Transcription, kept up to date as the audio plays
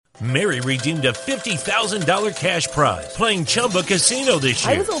Mary redeemed a $50,000 cash prize playing Chumba Casino this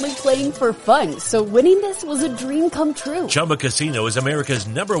year. I was only playing for fun, so winning this was a dream come true. Chumba Casino is America's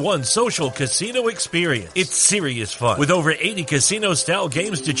 #1 social casino experience. It's serious fun. With over 80 casino-style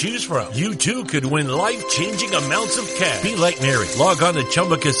games to choose from, you too could win life-changing amounts of cash. Be like Mary. Log on to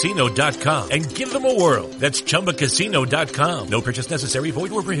ChumbaCasino.com and give them a whirl. That's ChumbaCasino.com. No purchase necessary.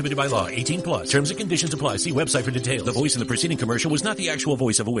 Void where prohibited by law. 18+. Terms and conditions apply. See website for details. The voice in the preceding commercial was not the actual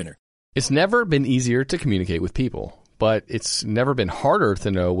voice of a winner. It's never been easier to communicate with people, but it's never been harder to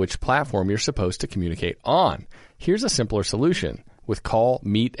know which platform you're supposed to communicate on. Here's a simpler solution. With call,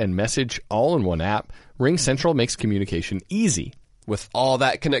 meet, and message all in one app, RingCentral makes communication easy. With all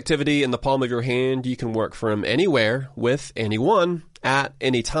that connectivity in the palm of your hand, you can work from anywhere, with anyone, at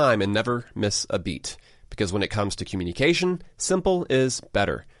any time, and never miss a beat. Because when it comes to communication, simple is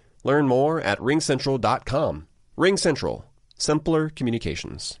better. Learn more at ringcentral.com. RingCentral. Simpler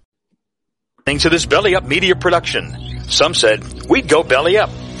communications. To this Belly Up Media production. Some said we'd go belly up,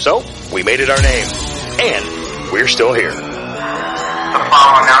 so we made it our name. And we're still here. The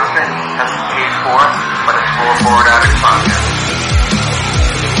following announcement has been paid for, but it's full of forward-added content.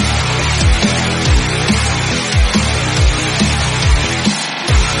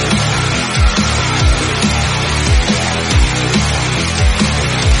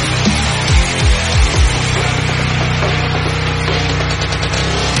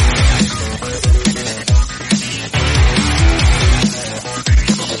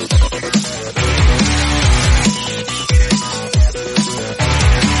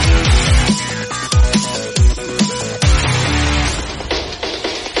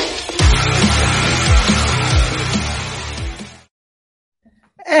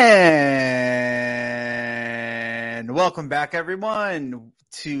 And welcome back, everyone,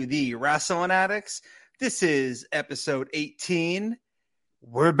 to the Wrestling Addicts. This is episode 18.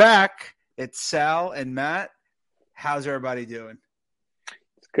 We're back. It's Sal and Matt. How's everybody doing?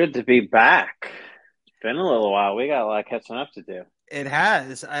 It's good to be back. It's been a little while. We got a lot of catching up to do. It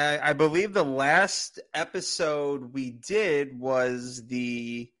has. I believe the last episode we did was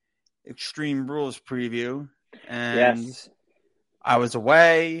the Extreme Rules preview. And yes. I was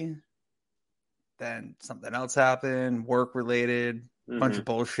away, then something else happened, work-related, bunch of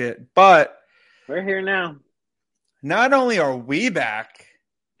bullshit. But we're here now. Not only are we back,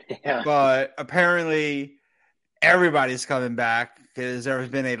 but apparently everybody's coming back because there has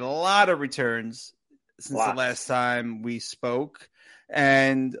been a lot of returns since the last time we spoke.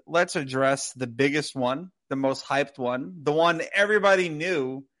 And let's address the biggest one, the most hyped one, the one everybody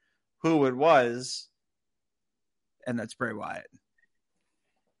knew who it was, and that's Bray Wyatt.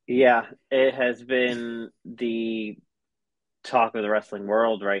 Yeah, it has been the talk of the wrestling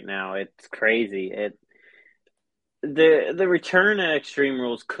world right now. It's crazy. The return at Extreme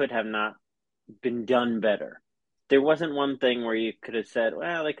Rules could have not been done better. There wasn't one thing where you could have said,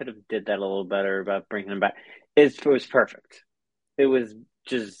 well, they could have did that a little better about bringing him back. It was perfect. It was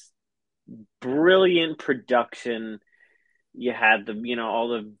just brilliant production. You had all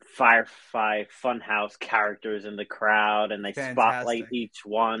the Firefly Funhouse characters in the crowd, and they spotlight each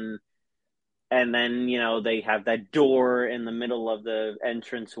one. And then, they have that door in the middle of the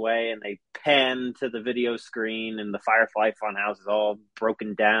entranceway, and they pan to the video screen, and the Firefly Funhouse is all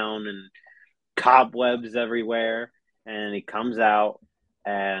broken down and cobwebs everywhere. And he comes out,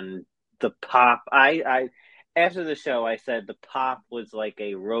 and the pop. I after the show, I said the pop was like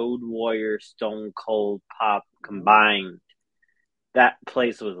a Road Warrior Stone Cold pop combined. That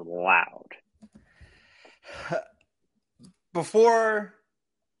place was loud. Before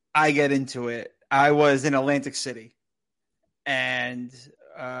I get into it, I was in Atlantic City, and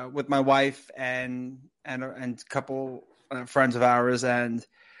with my wife and a couple friends of ours, and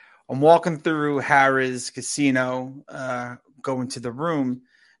I'm walking through Harrah's Casino, going to the room,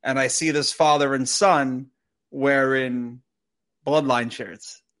 and I see this father and son wearing Bloodline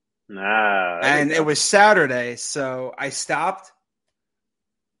shirts. And it was Saturday, so I stopped.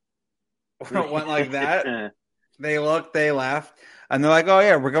 Went like that. They looked, they laughed, and they're like, "Oh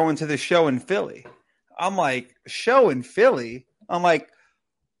yeah, we're going to the show in Philly." I'm like, "Show in Philly?" I'm like,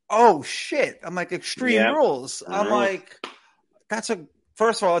 "Oh shit!" I'm like, "Extreme Rules." I'm like,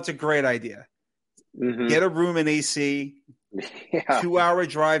 first of all, it's a great idea. Get a room in AC. 2-hour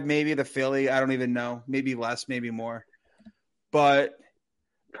drive maybe to Philly. I don't even know. Maybe less, maybe more. But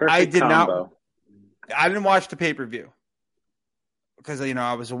I didn't watch the pay-per-view because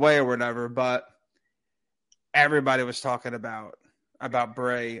I was away or whatever, but everybody was talking about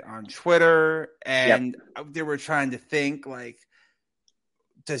Bray on Twitter, and they were trying to think, like,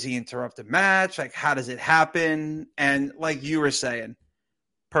 does he interrupt a match? Like, how does it happen? And like you were saying,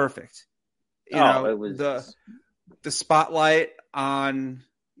 perfect. It was the spotlight on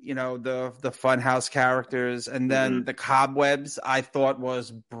the Funhouse characters, and then the cobwebs I thought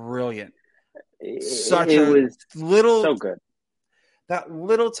was brilliant. It was so good. That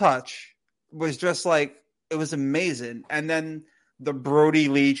little touch was just like, it was amazing. And then the Brody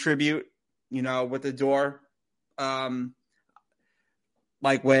Lee tribute, with the door, like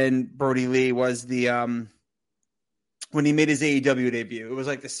when Brody Lee was when he made his AEW debut, it was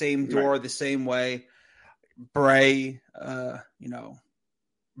like the same door, the same way. Bray,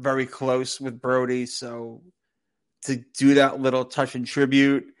 very close with Brody, so to do that little touch and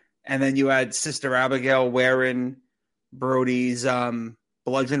tribute, and then you had Sister Abigail wearing Brody's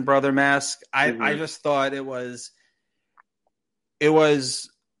Bludgeon Brother mask. I just thought it was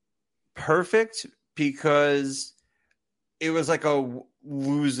perfect, because it was like a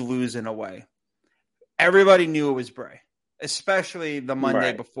lose-lose in a way. Everybody knew it was Bray, especially the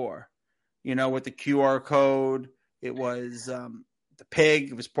Monday before. With the QR code, it was the pig,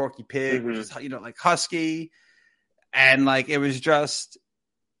 it was Porky Pig, which is like Husky, and like it was just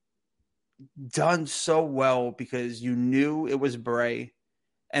done so well, because you knew it was Bray,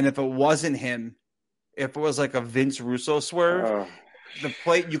 and if it wasn't him, if it was like a Vince Russo swerve,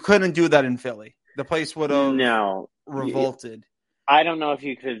 you couldn't do that in Philly. The place would have revolted. I don't know if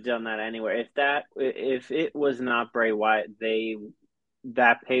you could have done that anywhere. If it was not Bray Wyatt,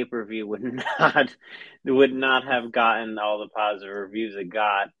 that pay-per-view would not have gotten all the positive reviews it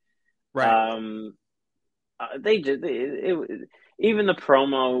got. Right. Even the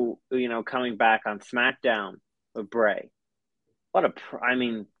promo, coming back on SmackDown with Bray.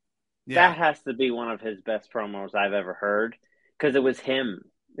 That has to be one of his best promos I've ever heard, because it was him.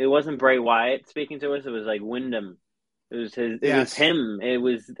 It wasn't Bray Wyatt speaking to us. It was like Wyndham. It was his. It was him. It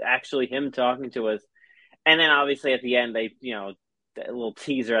was actually him talking to us. And then obviously at the end, they, a little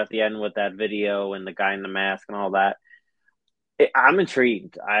teaser at the end with that video and the guy in the mask and all that. I'm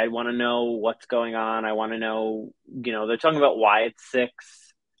intrigued. I want to know what's going on. I want to know, they're talking about Wyatt 6.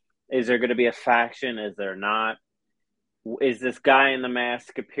 Is there going to be a faction? Is there not? Is this guy in the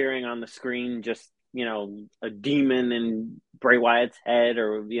mask appearing on the screen just, a demon in Bray Wyatt's head?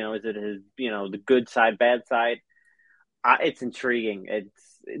 Or, is it his, the good side, bad side? It's intriguing.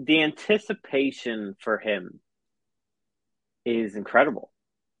 It's the anticipation for him is incredible.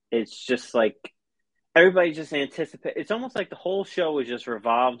 It's just like everybody just anticipates. It's almost like the whole show is just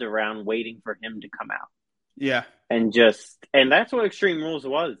revolved around waiting for him to come out. Yeah. And that's what Extreme Rules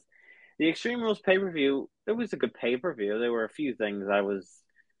was. The Extreme Rules pay-per-view, it was a good pay-per-view. There were a few things I was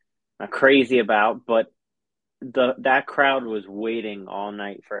not crazy about, but that crowd was waiting all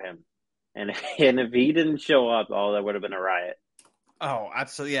night for him. And if he didn't show up, that would have been a riot. Oh,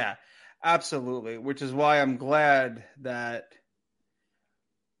 absolutely. Yeah, absolutely. Which is why I'm glad that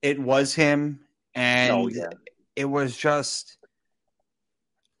it was him. And it was just,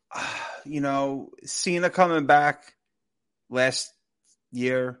 Cena coming back last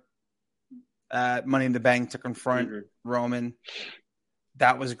year at Money in the Bank to confront Roman.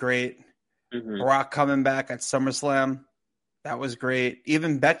 That was great. Brock coming back at SummerSlam. That was great.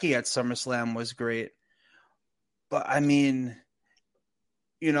 Even Becky at SummerSlam was great. But,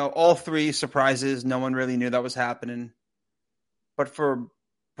 all three surprises. No one really knew that was happening. But for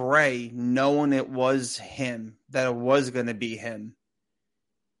Bray, knowing it was him, that it was going to be him,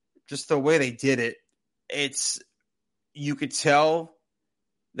 just the way they did it, you could tell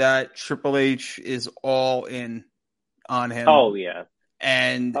that Triple H is all in on him. Oh, yeah.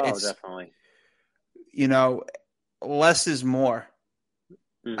 And it's definitely. Less is more.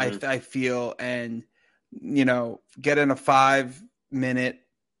 I feel, and getting a 5-minute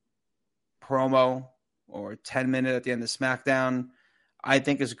promo or 10-minute at the end of SmackDown, I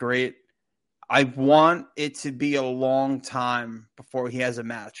think is great. I want it to be a long time before he has a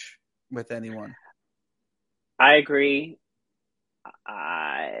match with anyone. I agree.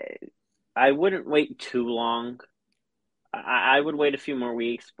 I wouldn't wait too long. I would wait a few more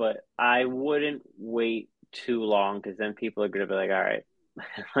weeks, but I wouldn't wait too long, because then people are going to be like, all right,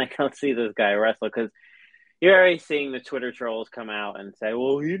 like, let's see this guy wrestle, because you're already seeing the Twitter trolls come out and say,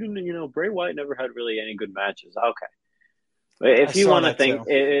 well, he didn't, Bray Wyatt never had really any good matches. Okay. But if you want to think,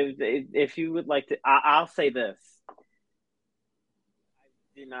 if you would like to, I'll say this. I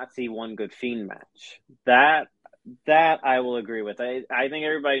did not see one good Fiend match. That I will agree with. I think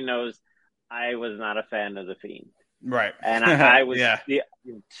everybody knows I was not a fan of the Fiend. Right. And I was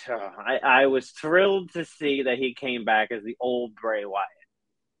I was thrilled to see that he came back as the old Bray Wyatt.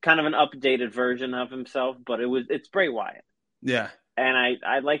 Kind of an updated version of himself, but it's Bray Wyatt. Yeah. And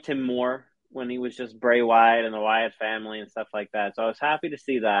I liked him more when he was just Bray Wyatt and the Wyatt family and stuff like that. So I was happy to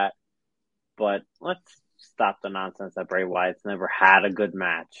see that. But let's stop the nonsense that Bray Wyatt's never had a good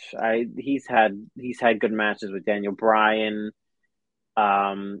match. He's had good matches with Daniel Bryan. The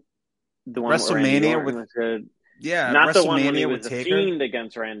one WrestleMania was good. Yeah, not WrestleMania the one when he was with a Taker. Fiend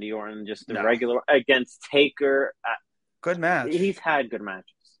against Randy Orton, just the regular against Taker. Good match. He's had good matches.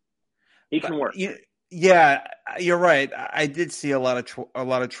 He can work. Yeah, you're right. I did see a lot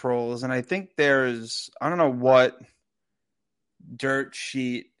of trolls, and I think there's, I don't know what dirt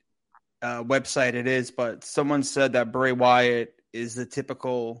sheet website it is, but someone said that Bray Wyatt is the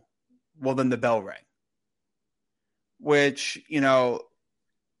typical, well, then the bell rang. Which,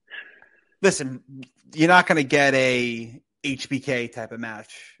 listen, you're not going to get a HBK type of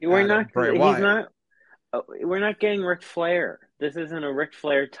match. We're not getting Ric Flair. This isn't a Ric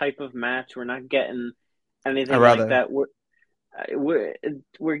Flair type of match. We're not getting anything like that.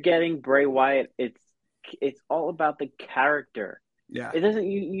 We're getting Bray Wyatt. It's all about the character. Yeah. It doesn't.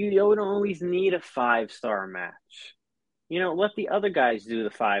 You don't always need a 5-star match. Let the other guys do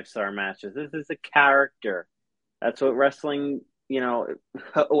the 5-star matches. This is a character. That's what wrestling.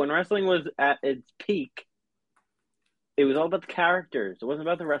 When wrestling was at its peak, it was all about the characters. It wasn't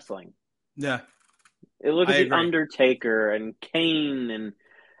about the wrestling. Yeah. Look at The Undertaker and Kane and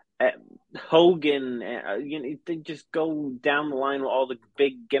Hogan. They just go down the line with all the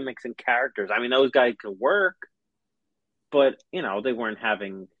big gimmicks and characters. I mean, those guys could work, but, they weren't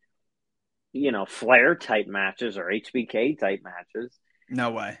having, Flair type matches or HBK type matches.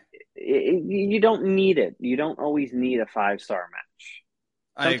 No way. You don't need it. You don't always need a 5-star match.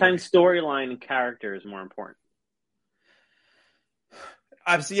 Sometimes storyline and character is more important.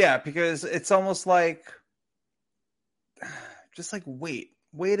 Yeah, because it's almost like, just like wait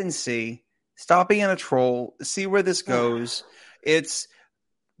and see. Stop being a troll. See where this goes. It's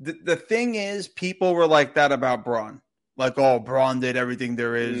the thing is, people were like that about Braun. Like, oh, Braun did everything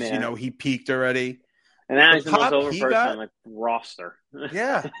there is. Yeah. He peaked already. And now he's the most over person on the roster.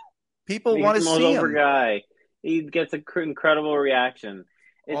 Yeah. People He's want to the most see over him. guy. He gets an incredible reaction.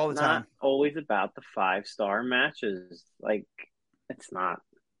 It's all the not time. always about the 5-star matches. Like, it's not.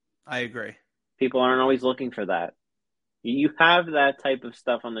 I agree. People aren't always looking for that. You have that type of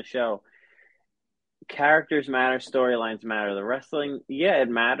stuff on the show. Characters matter, storylines matter. The wrestling, yeah, it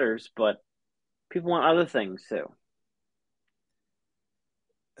matters, but people want other things too.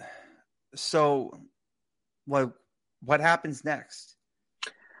 So, what happens next?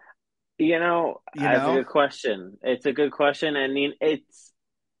 That's a good question. It's a good question. I mean,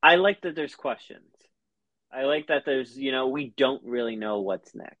 I like that there's questions. I like that there's, we don't really know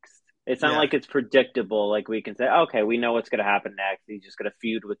what's next. It's not like it's predictable. Like we can say, okay, we know what's going to happen next. He's just going to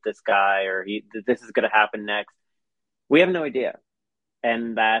feud with this guy, or this is going to happen next. We have no idea.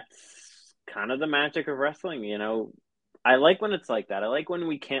 And that's kind of the magic of wrestling. I like when it's like that. I like when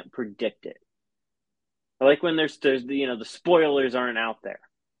we can't predict it. I like when there's the spoilers aren't out there.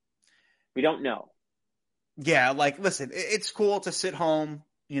 We don't know. Yeah, like, listen, it's cool to sit home,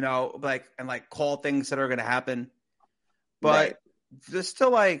 and call things that are going to happen. But just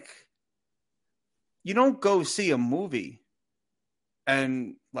to, you don't go see a movie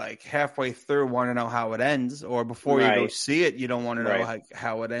and, halfway through want to know how it ends, or before you go see it, you don't want to know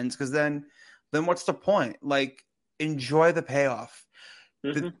how it ends, because then what's the point? Enjoy the payoff.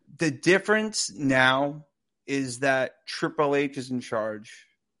 Mm-hmm. The difference now is that Triple H is in charge.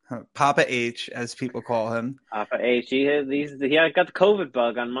 Papa H, as people call him. Papa H. He got the COVID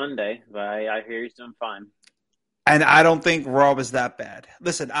bug on Monday, but I hear he's doing fine. And I don't think Raw was that bad.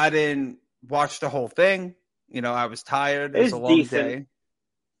 Listen, I didn't watch the whole thing. I was tired. It was a long day.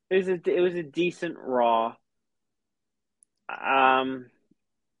 It was a decent Raw. The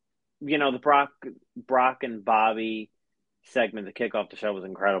Brock and Bobby segment to kick off the show was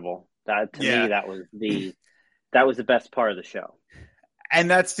incredible. That to me, that was the best part of the show. And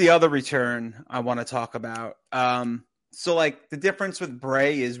that's the other return I want to talk about. So the difference with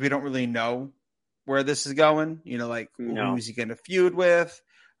Bray is we don't really know where this is going. Who's he going to feud with?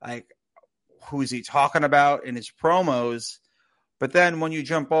 Who's he talking about in his promos? But then when you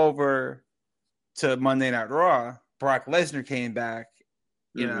jump over to Monday Night Raw, Brock Lesnar came back,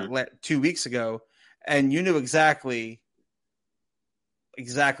 2 weeks ago, and you knew exactly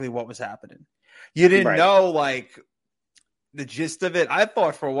what was happening. You didn't know the gist of it. I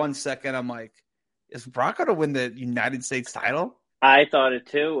thought for 1 second, I'm like, is Brock going to win the United States title? I thought it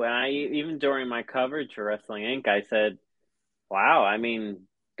too. And even during my coverage for Wrestling Inc., I said, wow, I mean,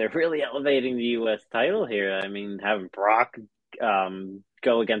 they're really elevating the U.S. title here. I mean, having Brock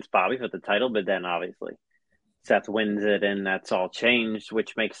go against Bobby for the title, but then obviously Seth wins it, and that's all changed,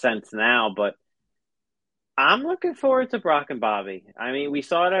 which makes sense now. But I'm looking forward to Brock and Bobby. I mean, we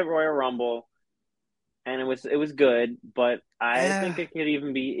saw it at Royal Rumble, and it was good, but I think it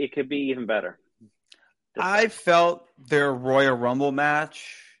could be even better. I felt their Royal Rumble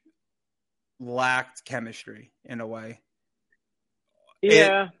match lacked chemistry in a way.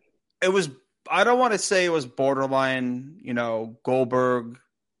 Yeah. It was, I don't want to say it was borderline, Goldberg,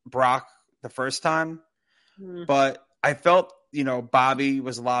 Brock the first time, but I felt, Bobby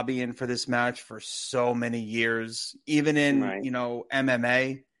was lobbying for this match for so many years. Even in,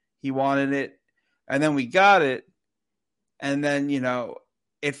 MMA, he wanted it. And then we got it. And then,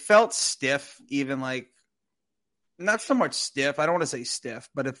 it felt stiff, even like, not so much stiff. I don't want to say stiff,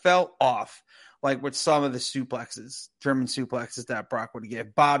 but it felt off, like with some of the suplexes, German suplexes that Brock would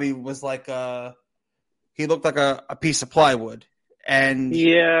give. Bobby was like he looked like a piece of plywood. And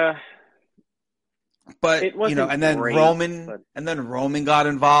yeah, but it wasn't and then great, Roman got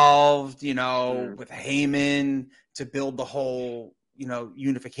involved, with Heyman to build the whole,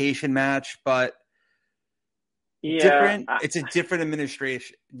 unification match. But it's a different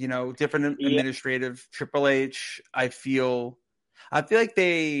administration, administrative Triple H. I feel like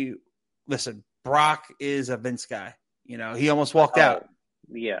Brock is a Vince guy. He almost walked out.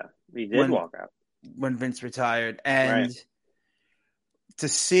 Yeah, he did walk out when Vince retired. And to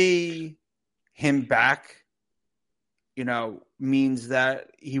see him back, means that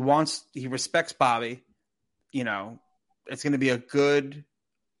he respects Bobby. It's going to be a good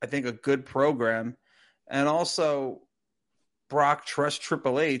program. And also, Brock trusts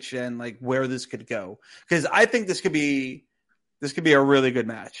Triple H and like where this could go, because I think this could be a really good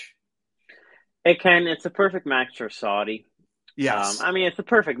match. It can. It's a perfect match for Saudi. Yes, I mean it's a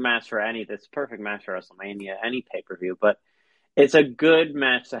perfect match for perfect match for WrestleMania, any pay-per-view. But it's a good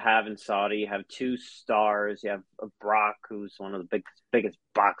match to have in Saudi. You have two stars. You have Brock, who's one of the biggest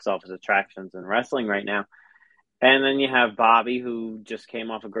box office attractions in wrestling right now, and then you have Bobby, who just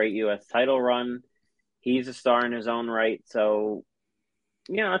came off a great U.S. title run. He's a star in his own right. So,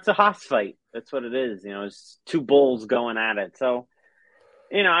 it's a Haas fight. That's what it is. It's two bulls going at it. So,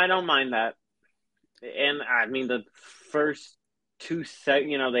 I don't mind that. And, I mean, the first two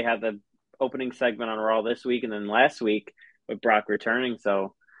they had the opening segment on Raw this week and then last week with Brock returning.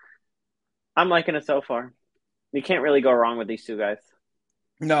 So, I'm liking it so far. You can't really go wrong with these two guys.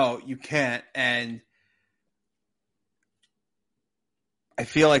 No, you can't. And I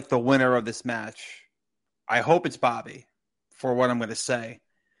feel like the winner of this match, I hope it's Bobby, for what I'm going to say.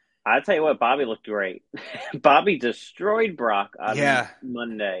 I'll tell you what, Bobby looked great. Bobby destroyed Brock on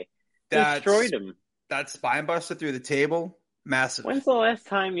Monday. Destroyed him. That spine buster through the table, massive. When's the last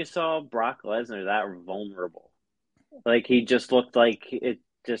time you saw Brock Lesnar that vulnerable? Like, he just looked like he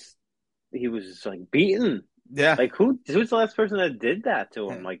was just like beaten. Yeah. Like, who's the last person that did that to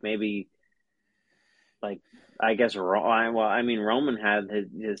him? Yeah. Like, maybe, like, I guess, Roman had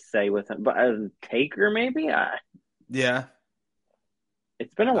his say with him, but Taker maybe? Yeah.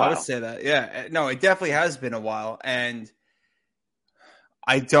 It's been a while. I would say that. Yeah. No, it definitely has been a while. And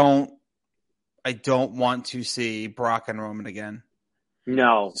I don't want to see Brock and Roman again.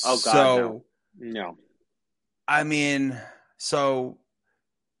 No. Oh, God, no. I mean, so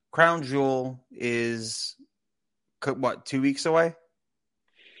Crown Jewel is, 2 weeks away?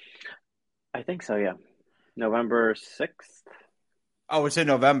 I think so, yeah. November 6th. Oh, it's in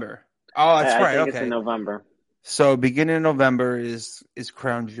November. Oh, that's right. I think okay. It's in November. So beginning of November is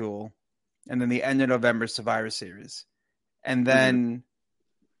Crown Jewel, and then the end of November is Survivor Series. And then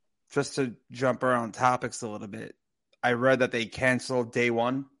just to jump around topics a little bit, I read that they canceled day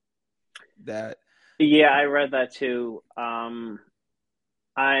one. Yeah, I read that too. I'm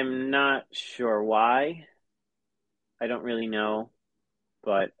not sure why. I don't really know,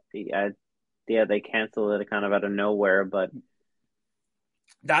 but they canceled it kind of out of nowhere. But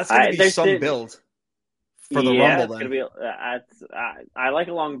that's going to be some build for the Rumble. Then it's gonna be. I like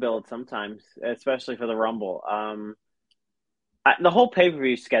a long build sometimes, especially for the Rumble. The whole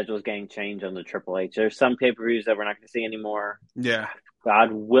pay-per-view schedule is getting changed on the Triple H. There's some pay-per-views that we're not going to see anymore. Yeah,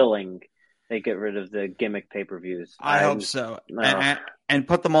 God willing, they get rid of the gimmick pay-per-views. I hope so, and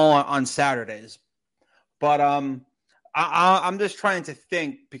put them all on Saturdays. But I'm just trying to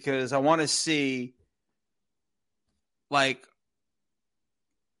think, because I want to see, like,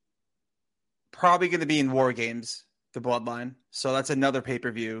 probably going to be in War Games, the Bloodline. So that's another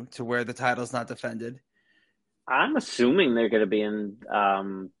pay-per-view to where the title's not defended. I'm assuming they're going to be in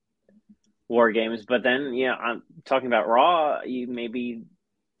War Games, but then, I'm talking about Raw. Maybe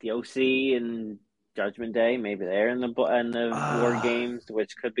the OC and Judgment Day, maybe they're in the War Games,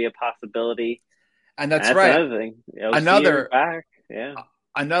 which could be a possibility. And that's right. Another thing. OC Another back. Yeah.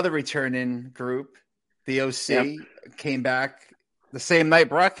 Another returning group, the OC, Yep. came back the same night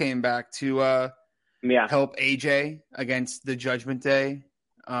Brock came back to help AJ against the Judgment Day.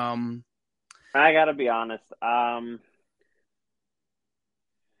 I gotta be honest.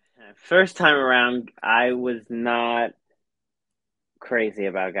 First time around, I was not crazy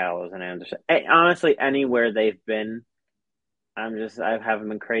about Gallows and Anderson. Honestly, anywhere they've been, I haven't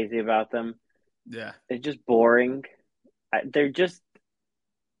been crazy about them. Yeah, they're just boring. They're just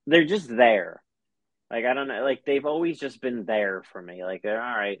there. Like, I don't know. Like, they've always just been there for me. Like, they're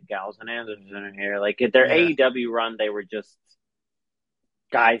all right. Gallows and Anderson are here. Like, at their AEW run, they were just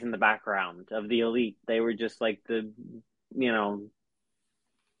guys in the background of the Elite. They were just like the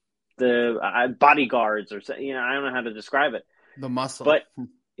bodyguards or I don't know how to describe it. The muscle, but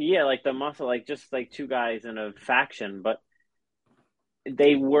yeah, like the muscle, like just like two guys in a faction, but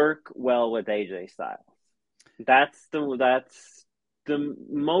they work well with AJ Styles. That's the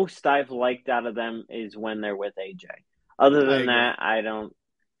most I've liked out of them is when they're with AJ. Other than that, I don't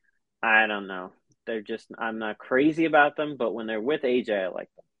know. They're just, I'm not crazy about them, but when they're with AJ, I like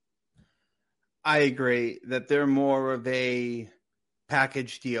them. I agree that they're more of a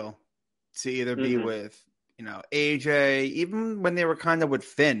package deal to either be with, AJ, even when they were kind of with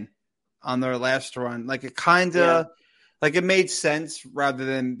Finn on their last run, like it kind of, like it made sense rather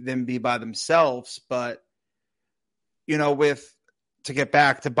than them be by themselves. But, to get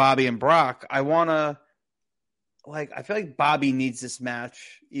back to Bobby and Brock, I feel like Bobby needs this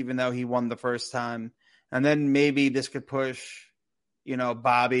match, even though he won the first time. And then maybe this could push,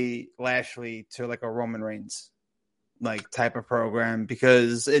 Bobby Lashley to like a Roman Reigns like type of program,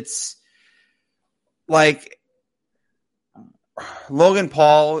 because it's like Logan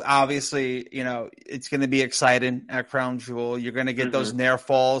Paul, obviously, it's going to be exciting at Crown Jewel. You're going to get those near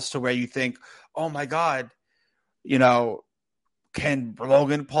falls to where you think, oh my God, can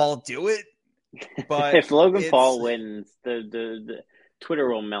Logan Paul do it? But if Logan Paul wins, the Twitter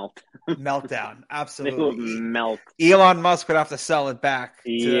will melt. Meltdown. Absolutely. It will melt. Elon Musk would have to sell it back.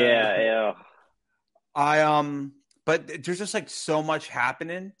 Yeah. But there's just like so much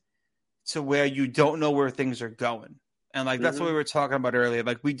happening to where you don't know where things are going. And like, that's what we were talking about earlier.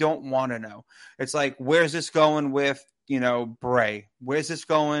 Like, we don't want to know. It's like, where's this going with, Bray? Where's this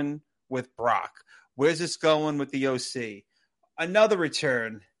going with Brock? Where's this going with the OC? Another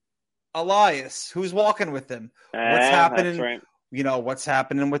return. Elias, who's walking with him? What's happening? That's right. What's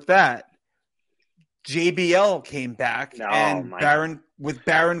happening with that? JBL came back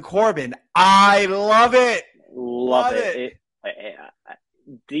Baron Corbin. I love it. Love it.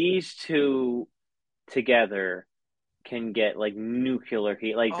 These two together can get like nuclear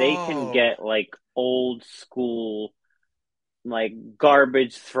heat. Like they can get like old school, like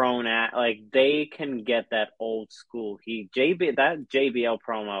garbage thrown at. Like they can get that old school heat. That JBL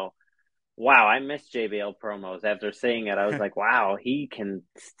promo. Wow, I miss JBL promos. After seeing it, I was like, wow, he can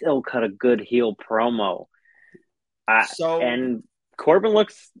still cut a good heel promo. And Corbin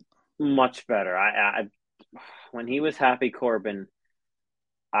looks much better. When he was happy, Corbin,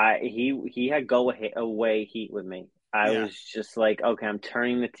 he had go away heat with me. I was just like, okay, I'm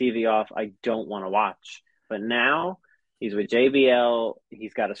turning the TV off. I don't want to watch. But now he's with JBL.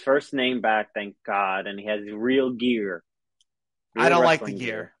 He's got his first name back, thank God, and he has real gear. I don't like the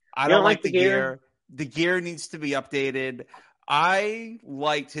gear. I don't like the gear. The gear needs to be updated. I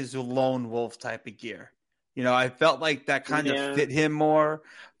liked his lone wolf type of gear. I felt like that kind of fit him more.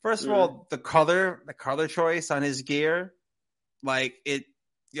 First of all, the color choice on his gear, like it,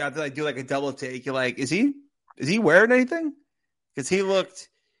 you have to like do like a double take. You're like, is he wearing anything? Because he looked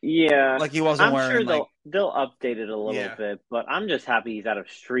like he wasn't wearing. I'm sure they'll update it a little bit, but I'm just happy he's out of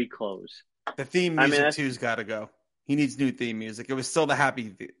street clothes. The theme music too's got to go. He needs new theme music. It was still the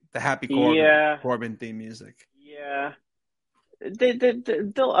happy Corbin theme music. Yeah,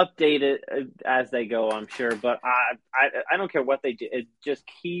 they'll update it as they go, I'm sure. But I don't care what they do. Just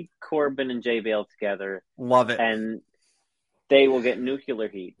keep Corbin and JBL together. Love it, and they will get nuclear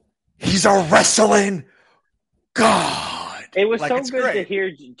heat. He's a wrestling god. It was so good to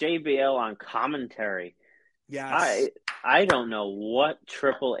hear JBL on commentary. Yes, I don't know what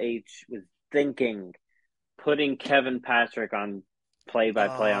Triple H was thinking, putting Kevin Patrick on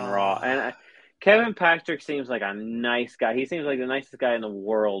play-by-play on Raw. And Kevin Patrick seems like a nice guy. He seems like the nicest guy in the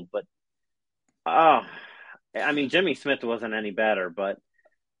world. But, Jimmy Smith wasn't any better. But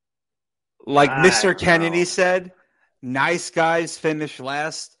like Mr. Kennedy said, nice guys finish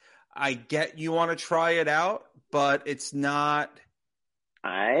last. I get you want to try it out, but it's not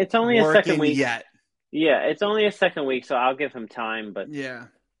it's only a second week yet. Yeah, it's only a second week, so I'll give him time. But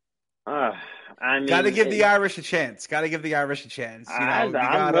I mean, got to give the Irish a chance. You know,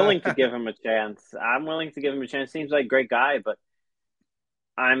 I'm willing to give him a chance. Seems like a great guy, but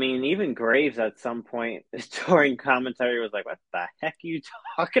I mean, even Graves at some point during commentary was like, "What the heck are you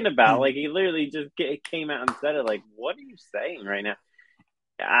talking about?" Like, he literally just came out and said it. Like, what are you saying right now?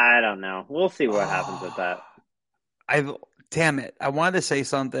 I don't know. We'll see what happens with that. Damn it! I wanted to say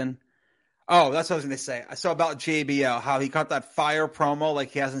something. Oh, that's what I was going to say. I saw about JBL, how he cut that fire promo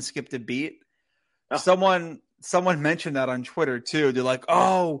like he hasn't skipped a beat. Oh. Someone mentioned that on Twitter too. They're like,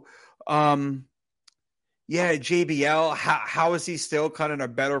 "Oh, yeah, JBL. How is he still cutting a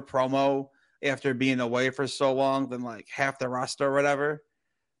better promo after being away for so long than like half the roster or whatever?"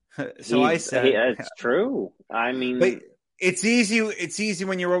 So I said, "It's true." I mean, but it's easy. It's easy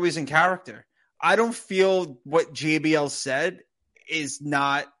when you're always in character. I don't feel what JBL said is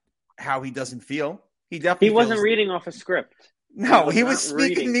not how he doesn't feel. He wasn't reading off a script. No, he was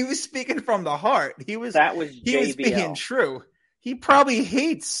speaking. Reading. He was speaking from the heart. He was being true. He probably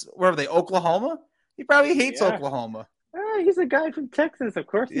hates Oklahoma. He probably hates Oklahoma. He's a guy from Texas, of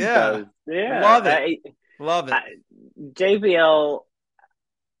course. He does. Yeah, love it. JBL,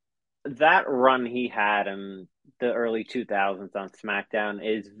 that run he had in the early 2000s on SmackDown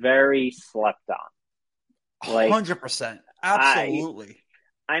is very slept on. Like 100%, absolutely.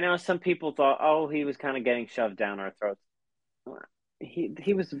 I know some people thought, he was kind of getting shoved down our throats.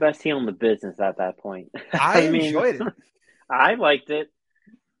 He was the best heel in the business at that point. I enjoyed it. I liked it.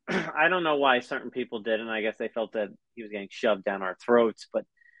 I don't know why certain people didn't. I guess they felt that he was getting shoved down our throats. But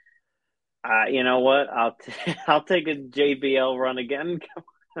you know what? I'll take a JBL run again.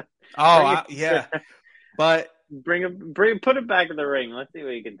 Yeah. But put it back in the ring. Let's see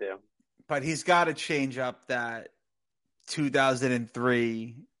what he can do. But he's got to change up that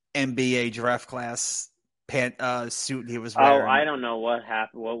 2003 NBA draft class suit he was wearing. I don't know what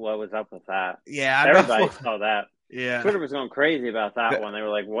happened. What was up with that? Yeah, everybody saw that. Yeah, Twitter was going crazy about that one. They were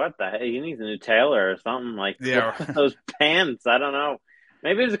like, "What the heck? He needs a new tailor or something." Like, those pants. I don't know.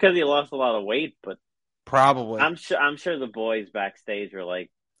 Maybe it's because he lost a lot of weight, but probably. I'm sure the boys backstage were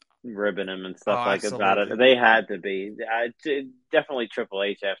like ribbing him and stuff about it. They had to be. Definitely Triple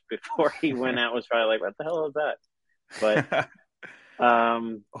H before he went out was probably like, "What the hell is that?" But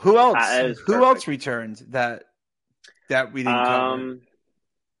who else? Who else returned that we didn't cover?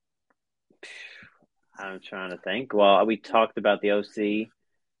 I'm trying to think. Well, we talked about the OC.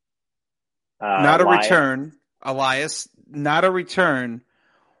 Not a return, Elias. Not a return,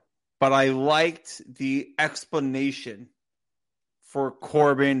 but I liked the explanation for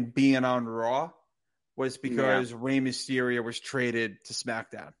Corbin being on Raw was because Rey Mysterio was traded to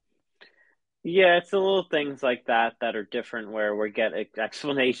SmackDown. Yeah, it's the little things like that are different where we get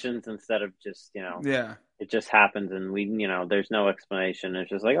explanations instead of just, it just happens and there's no explanation.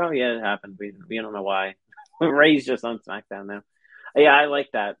 It's just like, oh yeah, it happened. We don't know why. Ray's just on SmackDown now. Yeah, I like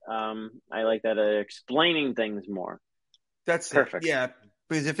that. I like that explaining things more. That's perfect. Yeah,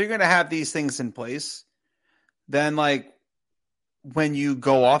 because if you're going to have these things in place, then like when you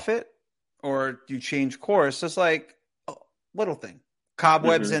go off it or you change course, it's like a little thing.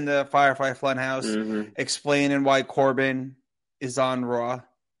 Cobwebs in the Firefly Funhouse, explaining why Corbin is on Raw.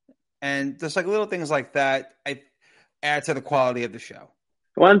 And just like little things like that, I add to the quality of the show.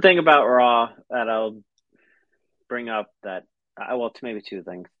 One thing about Raw that I'll bring up maybe two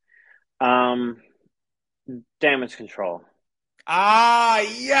things. Damage control.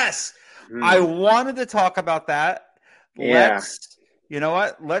 Yes. I wanted to talk about that. Yeah. You know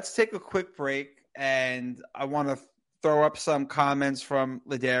what? Let's take a quick break, and I want to throw up some comments from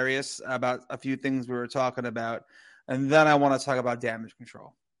Ladarius about a few things we were talking about, and then I want to talk about damage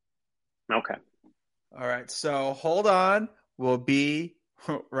control. Okay. All right. So hold on. We'll be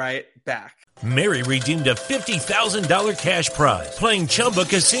right back. Mary redeemed a $50,000 cash prize playing Chumba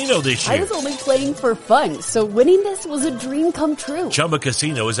Casino this year. I was only playing for fun, so winning this was a dream come true. Chumba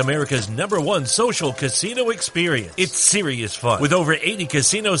Casino is America's #1 social casino experience. It's serious fun. With over 80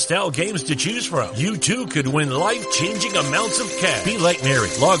 casino-style games to choose from, you too could win life-changing amounts of cash. Be like Mary.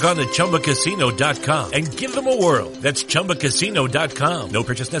 Log on to ChumbaCasino.com and give them a whirl. That's ChumbaCasino.com. No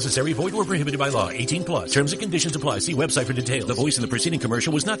purchase necessary. Void or prohibited by law. 18+. Terms and conditions apply. See website for details. The voice in the preceding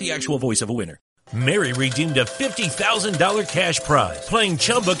commercial was not the actual voice of a winner. Mary redeemed a $50,000 cash prize playing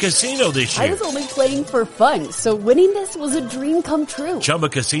Chumba Casino this I year. was only playing for fun, so winning this was a dream come true. Chumba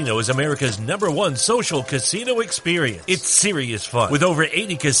Casino is America's #1 social casino experience. It's serious fun. With over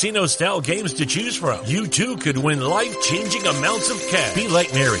 80 casino-style games to choose from, you too could win life-changing amounts of cash. Be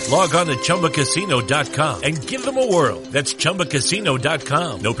like Mary. Log on to ChumbaCasino.com and give them a whirl. That's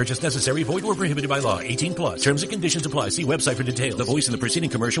ChumbaCasino.com. No purchase necessary. Void where prohibited by law. 18 plus. Terms and conditions apply. See website for details. The voice in the preceding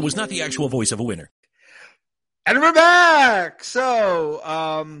commercial was not the actual voice of a winner. And we're back. So,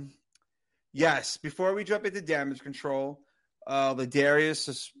 yes, before we jump into damage control, Ladarius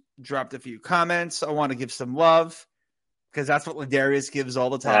has dropped a few comments. I want to give some love because that's what Ladarius gives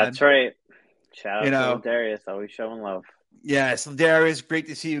all the time. That's right. Shout out to Ladarius, always showing love. Yes, Ladarius, great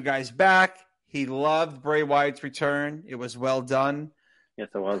to see you guys back. He loved Bray Wyatt's return. It was well done. Yes,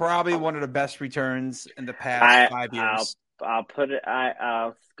 it was. Probably one of the best returns in the past 5 years. I'll put it.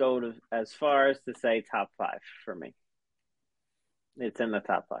 I'll go to as far as to say top 5 for me. It's in the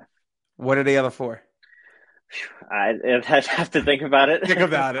top 5. What are the other 4? I'd have to think about it. Think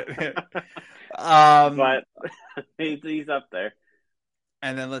about it. But he's up there.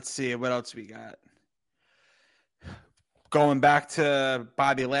 And then let's see what else we got. Going back to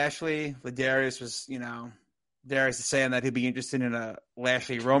Bobby Lashley, Ladarius was, Darius is saying that he'd be interested in a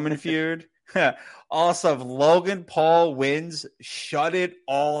Lashley Roman feud. Also, if Logan Paul wins, shut it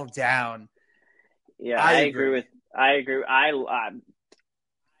all down. Yeah, I agree. I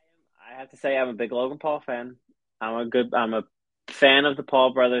have to say I'm a big Logan Paul fan. I'm a fan of the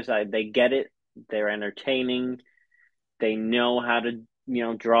Paul brothers. They get it. They're entertaining. They know how to,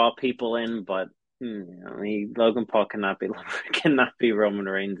 draw people in, but Logan Paul cannot be Roman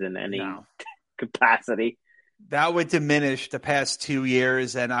Reigns in any capacity. That would diminish the past 2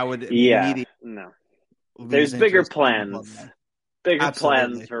 years, and I would immediately There's bigger plans.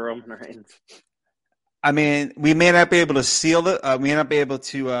 Plans for Roman Reigns. I mean, we may not be able to seal it. We may not be able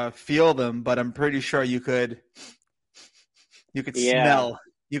to feel them, but I'm pretty sure you could. You could smell.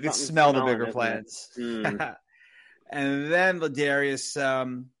 You could smell the bigger plans. Mm. And then Ladarius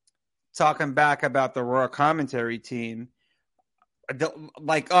talking back about the Raw commentary team.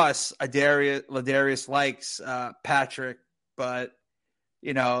 Like us, Ladarius likes Patrick, but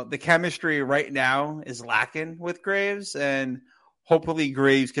the chemistry right now is lacking with Graves, and hopefully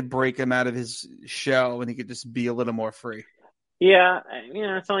Graves could break him out of his shell and he could just be a little more free. Yeah,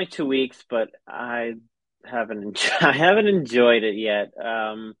 it's only 2 weeks, but I haven't enjoyed it yet.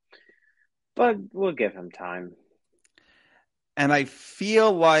 But we'll give him time. And I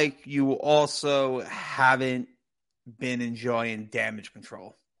feel like you also haven't been enjoying Damage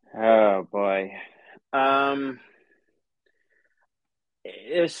Control. Oh boy.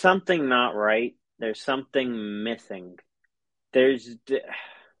 There's something not right. There's something missing. I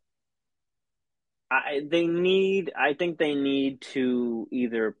think they need to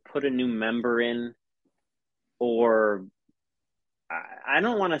either put a new member in, or I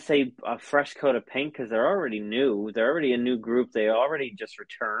don't want to say a fresh coat of paint because they're already new. They're already a new group. They already just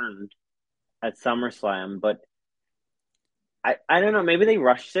returned at SummerSlam, but I don't know. Maybe they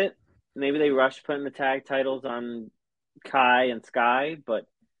rushed it. Maybe they rushed putting the tag titles on Kai and Sky, but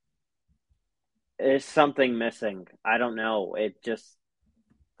there's something missing. I don't know. It just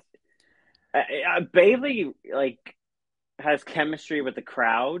Bayley has chemistry with the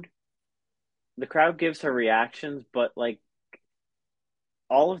crowd. The crowd gives her reactions, but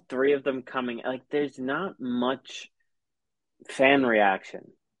all of 3 of them coming, there's not much fan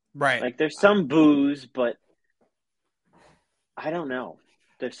reaction. Right. There's some boos, but I don't know.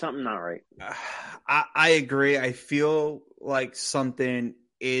 There's something not right. I agree. I feel like something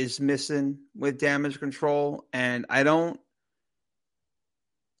is missing with Damage Control, and I don't.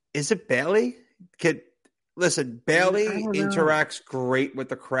 Is it Bayley? Bayley interacts great with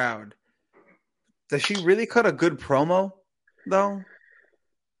the crowd. Does she really cut a good promo, though?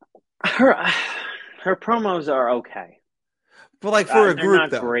 Her promos are okay, but for a group,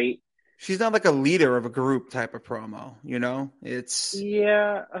 not though, great. She's not like a leader of a group type of promo, It's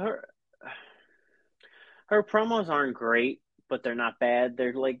her promos aren't great, but they're not bad.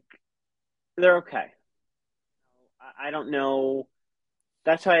 They're okay. I don't know.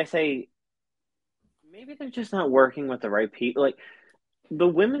 That's why I say maybe they're just not working with the right people. The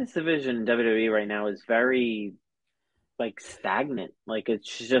women's division in WWE right now is very stagnant.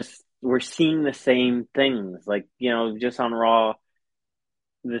 It's just we're seeing the same things. Just on Raw.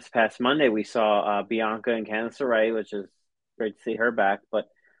 This past Monday, we saw Bianca and Candice LeRae, which is great to see her back, but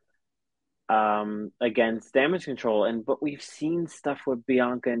against Damage Control. But we've seen stuff with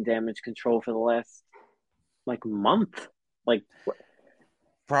Bianca and Damage Control for the last month.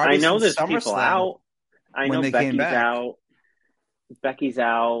 probably I know since there's people SummerSlam out. I when know they came Becky's back. out. Becky's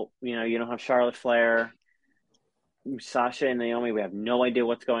out. You know, you don't have Charlotte Flair. Sasha and Naomi, we have no idea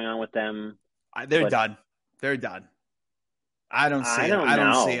what's going on with them. They're But done. They're done. I don't see I it. don't I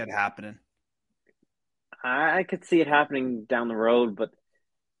don't see know. it happening. I could see it happening down the road, but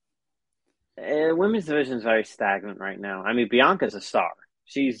women's division is very stagnant right now. I mean, Bianca's a star.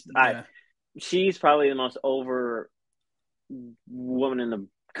 Yeah. She's probably the most over woman in the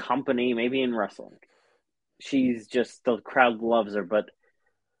company, maybe in wrestling. She's just, the crowd loves her, but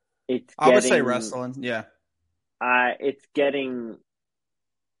I would say wrestling. Yeah. It's getting,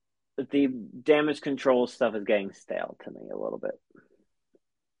 the damage control stuff is getting stale to me a little bit.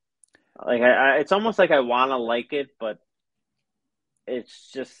 Like it's almost like I want to like it, but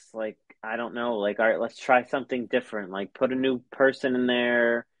it's just like, I don't know. Like, all right, let's try something different. Like, put a new person in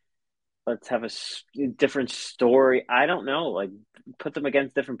there. Let's have a different story. I don't know. Like, put them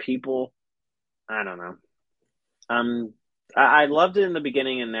against different people. I don't know. I loved it in the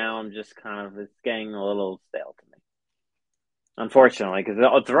beginning, and now I'm just kind of, it's getting a little stale to me. Unfortunately, because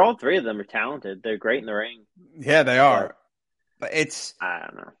all three of them are talented. They're great in the ring. Yeah, they are. But it's, I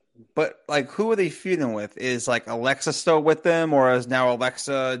don't know. But like, who are they feuding with? Is like Alexa still with them, or is now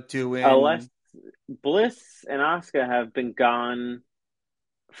Alexa doing? Bliss and Asuka have been gone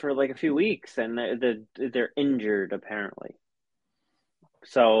for like a few weeks, and they're injured apparently.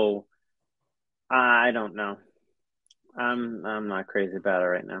 So I don't know. I'm not crazy about it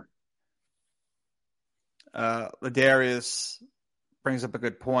right now. Ladarius brings up a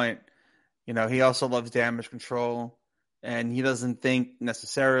good point. You know, he also loves damage control, and he doesn't think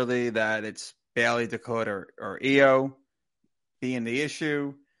necessarily that it's Bayley, Dakota, or Io being the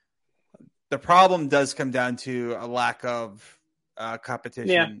issue. The problem does come down to a lack of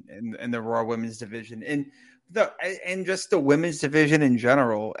competition in the Raw Women's division, and just the women's division in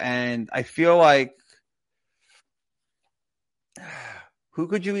general. And I feel like, who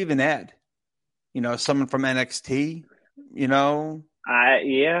could you even add? You know, someone from NXT. You know,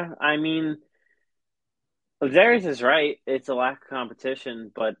 I mean, Darius is right. It's a lack of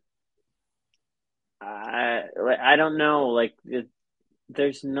competition, but I don't know. Like,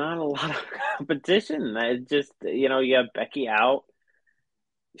 there's not a lot of competition. It just, you know, you have Becky out.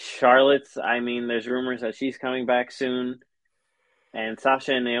 Charlotte's, I mean, there's rumors that she's coming back soon. And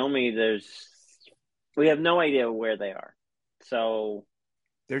Sasha and Naomi, we have no idea where they are. So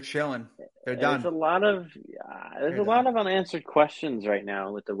they're chilling. They're done. There's a lot of unanswered questions right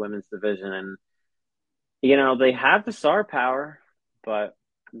now with the women's division. And, you know, they have the star power, but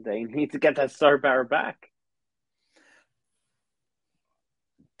they need to get that star power back.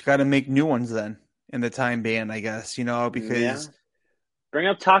 Got to make new ones then in the time being, I guess, you know, because bring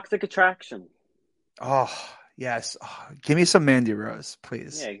up Toxic Attraction. Oh, yes. Oh, give me some Mandy Rose,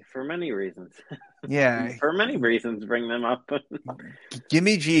 please. Yeah, for many reasons. Yeah. For many reasons, bring them up. Give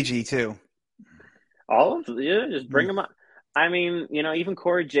me Gigi, too. All of them. Yeah, just bring them up. I mean, you know, even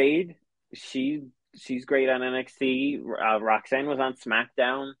Cora Jade, she's great on NXT. Roxanne was on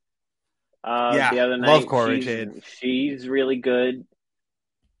SmackDown the other night. Love Cora Jade. She's really good.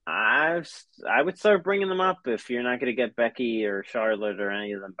 I would start bringing them up if you're not going to get Becky or Charlotte or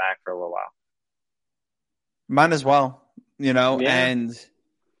any of them back for a little while. Might as well, you know, and,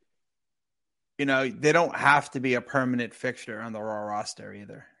 you know, they don't have to be a permanent fixture on the Raw roster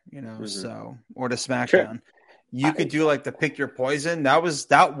either, you know, so, or the SmackDown. Sure. You could do like the pick your poison.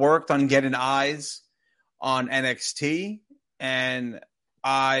 That worked on getting eyes on NXT and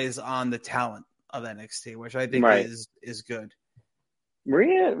eyes on the talent of NXT, which I think is good.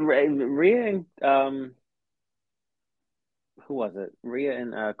 Rhea and who was it? Rhea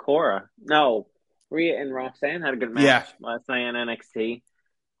and Cora. No, Rhea and Roxanne had a good match last night on NXT.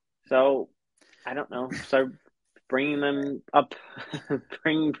 So I don't know. Start bringing them up.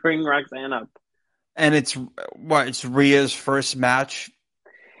 bring Roxanne up. And it's Rhea's first match.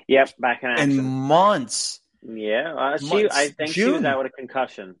 Yep, back in action. In months. Yeah, I think she was out with a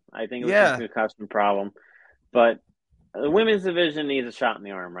concussion. I think it was a concussion problem, but the women's division needs a shot in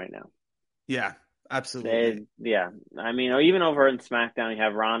the arm right now. Yeah, absolutely. I mean, even over in SmackDown, you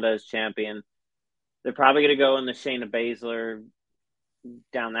have Ronda as champion. They're probably going to go in the Shayna Baszler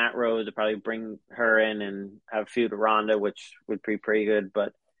down that road to probably bring her in and have a feud with Ronda, which would be pretty good.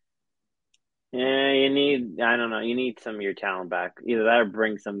 But you need some of your talent back. Either that or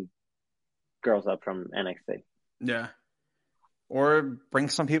bring some girls up from NXT. Yeah. Or bring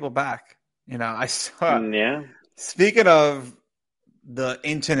some people back. You know, I saw. Yeah. Speaking of the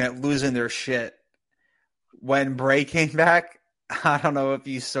internet losing their shit, when Bray came back, I don't know if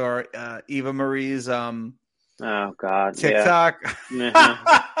you saw Eva Marie's Oh God, TikTok.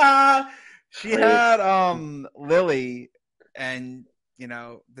 Yeah. She had Lily, and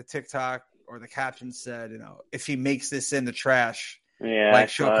the TikTok or the caption said, if he makes this in the trash, Yeah,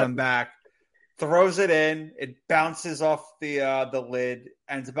 she'll come back. Throws it in, it bounces off the lid,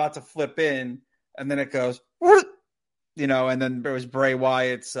 and it's about to flip in, and then it goes, and then there was Bray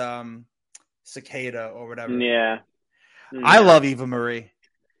Wyatt's cicada or whatever. Yeah. I love Eva Marie.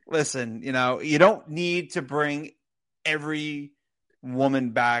 Listen, you don't need to bring every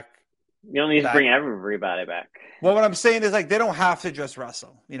woman back. You don't need to bring everybody back. Well, what I'm saying is, they don't have to just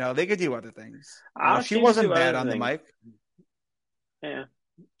wrestle. They could do other things. She wasn't bad on the mic. Yeah.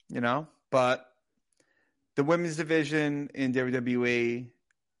 But the women's division in WWE,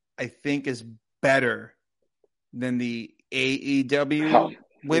 I think, is better than the AEW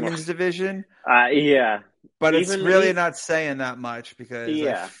women's division. Yeah. But it's really not saying that much because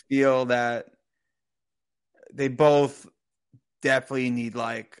I feel that they both definitely need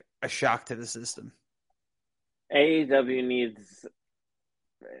a shock to the system. AEW needs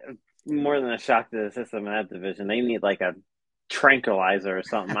more than a shock to the system in that division. They need a tranquilizer or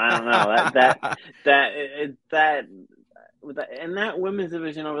something. I don't know. that and that women's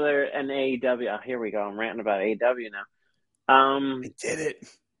division over there in AEW. Oh, here we go. I'm ranting about AEW now. They did it.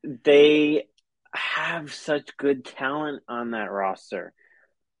 They have such good talent on that roster,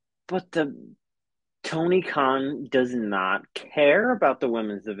 but Tony Khan does not care about the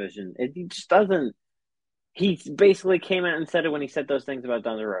women's division. He just doesn't. He basically came out and said it when he said those things about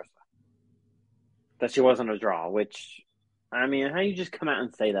Thunder Rosa, that she wasn't a draw. Which, I mean, how do you just come out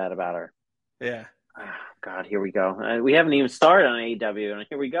and say that about her? Yeah. Oh, God, here we go. We haven't even started on AEW, and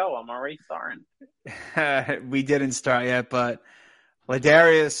here we go. I'm already starting. We didn't start yet, but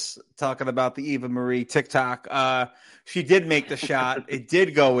Ladarius talking about the Eva Marie TikTok. She did make the shot. It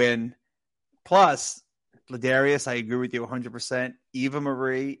did go in. Plus, Ladarius, I agree with you 100%. Eva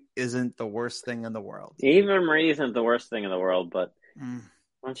Marie isn't the worst thing in the world. Eva Marie isn't the worst thing in the world, but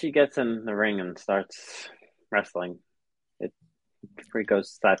once she gets in the ring and starts wrestling, it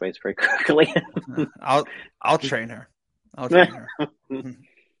goes sideways pretty quickly. I'll train her. I'll train her.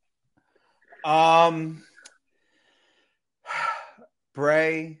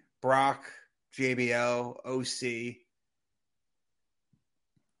 Bray, Brock, JBL, OC.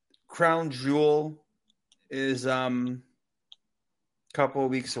 Crown Jewel is a couple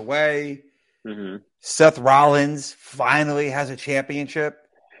of weeks away. Mm-hmm. Seth Rollins finally has a championship.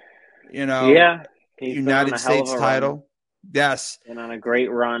 Yeah, United States title. Run. Yes, and on a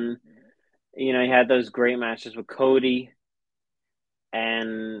great run. He had those great matches with Cody,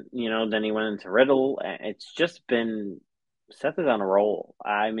 and then he went into Riddle. It's just been Seth is on a roll.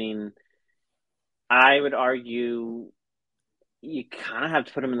 I mean, I would argue you kind of have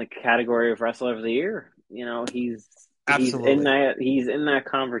to put him in the category of Wrestler of the Year. He's in that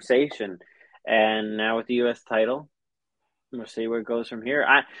conversation. And now with the U.S. title, we'll see where it goes from here.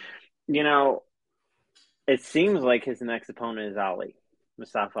 It seems like his next opponent is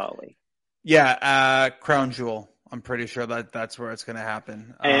Mustafa Ali. Yeah, Crown Jewel. I'm pretty sure that's where it's going to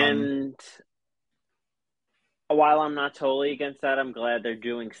happen. And while I'm not totally against that, I'm glad they're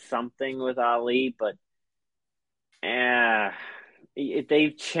doing something with Ali, but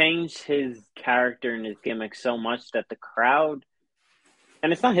they've changed his character and his gimmick so much that the crowd,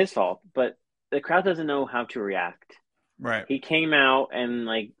 and it's not his fault, but the crowd doesn't know how to react. Right. He came out and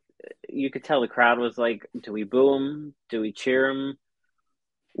you could tell the crowd was like, do we boo him? Do we cheer him?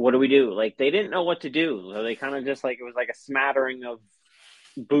 What do we do? They didn't know what to do. So they kind of just it was like a smattering of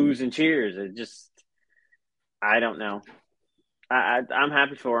boos and cheers. It just, I don't know. I'm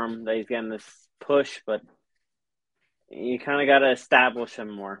happy for him that he's getting this push, but you kind of got to establish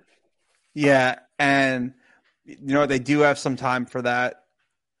him more. Yeah, and they do have some time for that.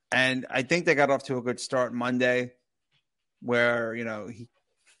 And I think they got off to a good start Monday where,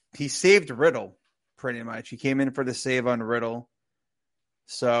 he saved Riddle pretty much. He came in for the save on Riddle.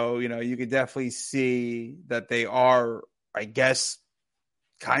 So, you could definitely see that they are, I guess,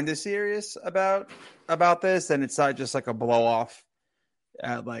 kind of serious about this. And it's not just a blow off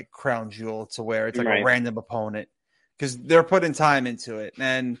at Crown Jewel to where it's right. a random opponent, because they're putting time into it.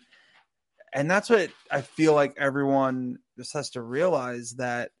 And that's what I feel like everyone just has to realize,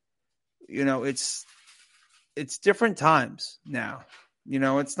 that, it's different times now.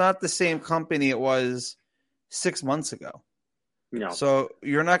 It's not the same company it was 6 months ago. No. So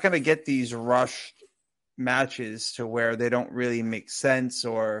you're not going to get these rushed matches to where they don't really make sense,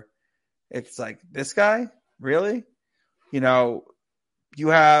 or it's this guy, really? You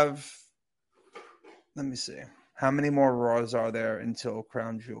have, let me see, how many more Raws are there until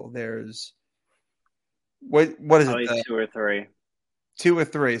Crown Jewel? There's What is Probably it? 2 or 3. 2 or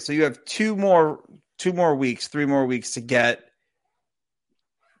 3. So you have 3 more weeks to get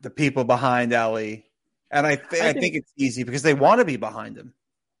the people behind Ali. And I think it's easy because they want to be behind him.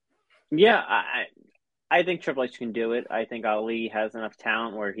 Yeah, I think Triple H can do it. I think Ali has enough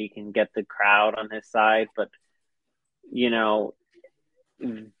talent where he can get the crowd on his side. But,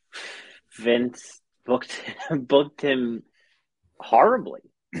 Vince booked him horribly.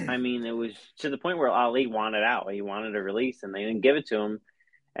 I mean, it was to the point where Ali wanted out. He wanted a release, and they didn't give it to him.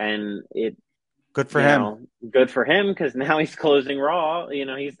 And good for him. Good for him because now he's closing Raw.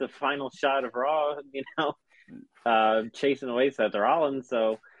 He's the final shot of Raw. Chasing away Seth Rollins.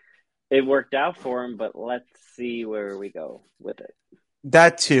 So it worked out for him. But let's see where we go with it.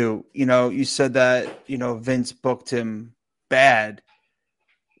 That too. You said that Vince booked him bad,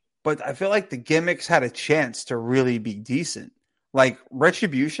 but I feel like the gimmicks had a chance to really be decent. Like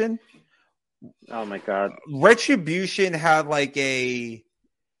Retribution. Oh my God. Retribution had like a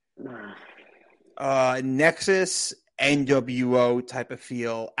Nexus NWO type of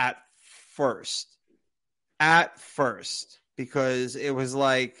feel at first, because it was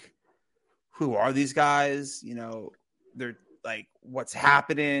like, who are these guys? They're like, what's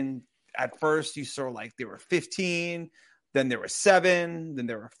happening? At first, you saw like they were 15, then there were 7, then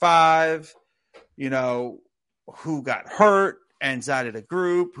there were 5. Who got hurt and decided a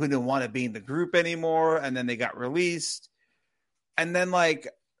group, who didn't want to be in the group anymore, and then they got released. And then like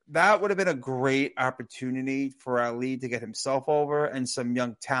that would have been a great opportunity for Ali to get himself over and some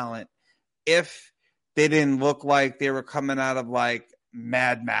young talent if they didn't look like they were coming out of like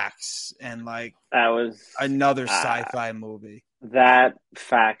Mad Max and like that was another sci-fi movie. That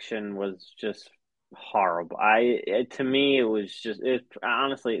faction was just horrible. To me, it was just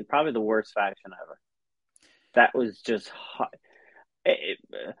honestly probably the worst faction ever. That was just hot.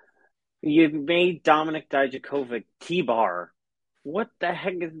 You made Dominic Dijakovic T-Bar. What the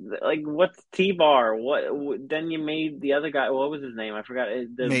heck is like? What's T-Bar? What? Then you made the other guy. What was his name? I forgot.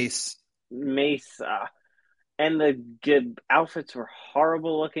 Mace. And the outfits were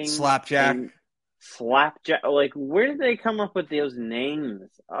horrible looking. Slapjack. Like, where did they come up with those names?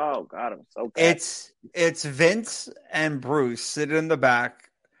 Oh God, I'm so bad. It's Vince and Bruce sitting in the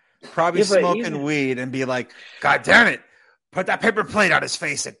back, probably smoking weed, and be like, "God damn it! Put that paper plate on his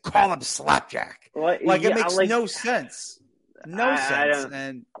face and call him Slapjack." It makes no sense. No sense.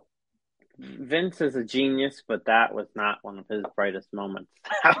 And Vince is a genius, but that was not one of his brightest moments.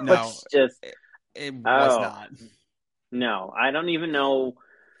 It was not. No, I don't even know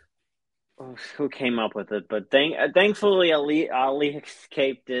who came up with it, but thankfully Ali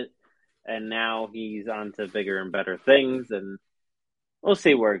escaped it, and now he's on to bigger and better things, and we'll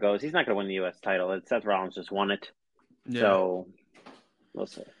see where it goes. He's not going to win the U.S. title. Seth Rollins just won it, so we'll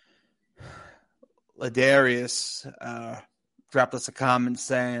see. Ladarius dropped us a comment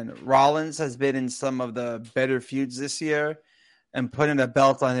saying Rollins has been in some of the better feuds this year, and putting a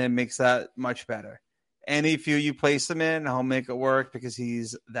belt on him makes that much better. Any feud you place him in, he'll make it work because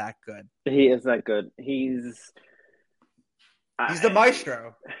he's that good. He is that good. He's the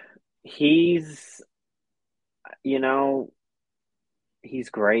maestro. He's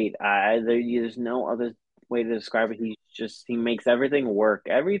great. There's no other way to describe it. He makes everything work.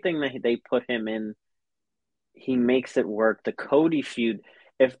 Everything that they put him in, he makes it work. The Cody feud,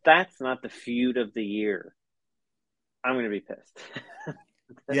 if that's not the feud of the year, I'm going to be pissed.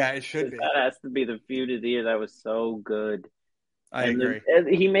 Yeah, it should be. That has to be the feud of the year. That was so good. I agree.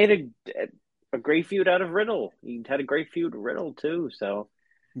 He made a great feud out of Riddle. He had a great feud with Riddle, too. So,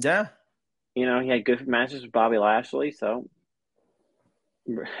 yeah. He had good matches with Bobby Lashley. So,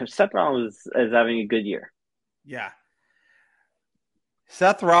 Seth Rollins is having a good year. Yeah.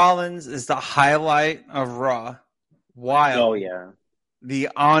 Seth Rollins is the highlight of Raw, while the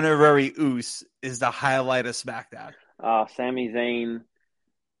honorary Uce is the highlight of SmackDown. Sami Zayn,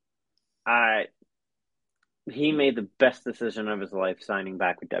 he made the best decision of his life signing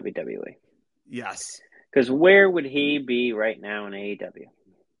back with WWE. Yes. Because where would he be right now in AEW?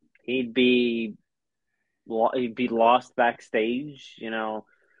 He'd be lost backstage, Yeah.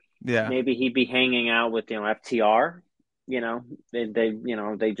 Maybe he'd be hanging out with, FTR.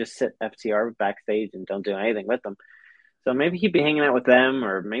 They just sit FTR backstage and don't do anything with them. So maybe he'd be hanging out with them,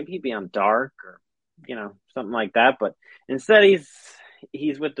 or maybe he'd be on Dark, or something like that. But instead,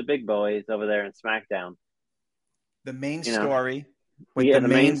 he's with the big boys over there in SmackDown. The main story. The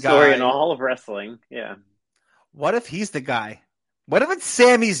main story in all of wrestling. Yeah. What if he's the guy? What if it's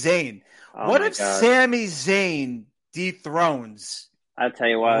Sami Zayn? What if Sami Zayn dethrones? I'll tell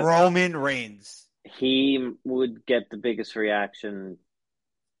you what, Roman Reigns. He would get the biggest reaction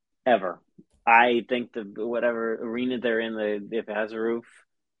ever. I think the whatever arena they're in, if it has a roof,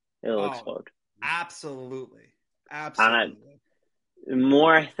 it'll explode. Absolutely. And the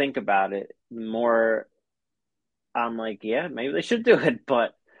more I think about it, the more I'm like, yeah, maybe they should do it,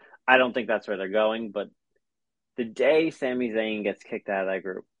 but I don't think that's where they're going. But the day Sami Zayn gets kicked out of that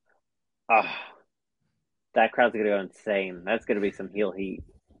group, that crowd's gonna go insane. That's gonna be some heel heat.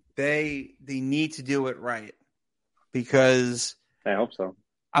 They need to do it right because I hope so.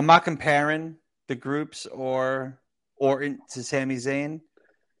 I'm not comparing the groups or Orton to Sami Zayn,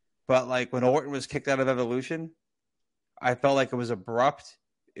 but like when Orton was kicked out of Evolution, I felt like it was abrupt.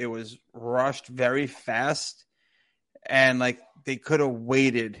 It was rushed very fast, and like they could have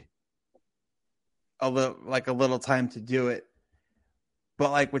waited a little time to do it.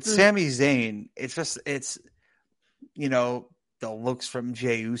 But like with Sami Zayn, it's the looks from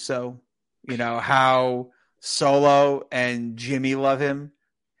Jey Uso, how Solo and Jimmy love him.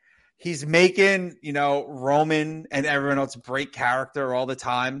 He's making, Roman and everyone else break character all the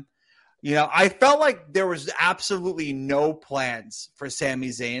time. I felt like there was absolutely no plans for Sami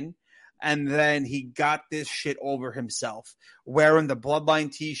Zayn. And then he got this shit over himself, wearing the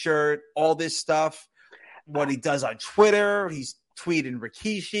Bloodline t-shirt, all this stuff, what he does on Twitter. He's tweeting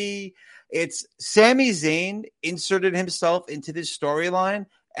Rikishi. It's Sami Zayn inserted himself into this storyline,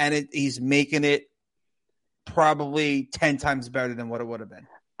 and he's making it probably 10 times better than what it would have been.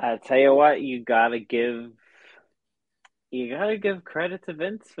 I tell you what, you gotta give credit to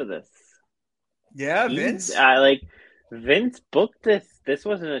Vince for this. Yeah, Vince. Vince booked this. This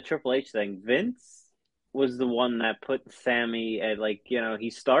wasn't a Triple H thing. Vince was the one that put Sammy at he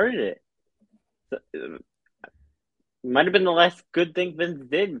started it. So, it might have been the last good thing Vince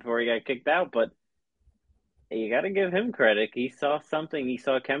did before he got kicked out, but you got to give him credit. He saw something. He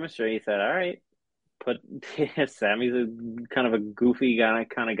saw chemistry. He said, "All right, Sammy's a kind of a goofy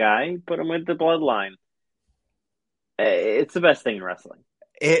kind of guy. Put him with the Bloodline." It's the best thing in wrestling.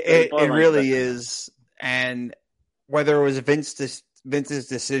 It really is. And whether it was Vince's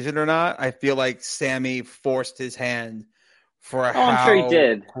decision or not, I feel like Sammy forced his hand for how I'm sure he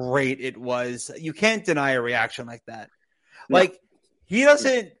did. Great it was. You can't deny a reaction like that. No. Like, he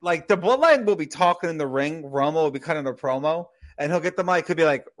doesn't, like, the Bloodline will be talking in the ring. Romo will be cutting a promo, and he'll get the mic. He'll be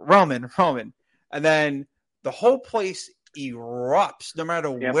like, Roman. And then the whole place erupts no matter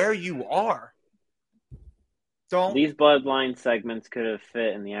where you are. These Bloodline segments could have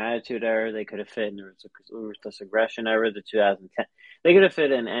fit in the Attitude Era. They could have fit in the Ruthless Aggression Era, the 2010. They could have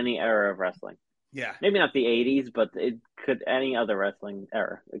fit in any era of wrestling. Yeah, maybe not the 80s, but it could any other wrestling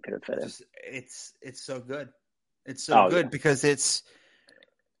era. It could have fit in. It's so good. It's so good because it's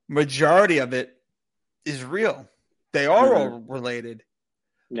majority of it is real. They are all related.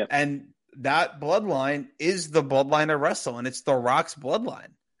 Yep. And that bloodline is the bloodline of wrestling. It's the Rock's bloodline.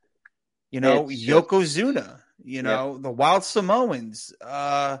 Yokozuna. The Wild Samoans,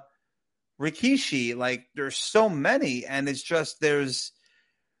 Rikishi, like there's so many, and it's just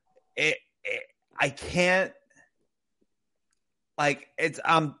I can't it's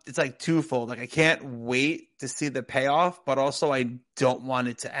like twofold. Like I can't wait to see the payoff, but also I don't want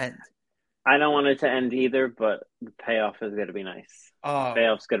it to end. I don't want it to end either, but the payoff is going to be nice. The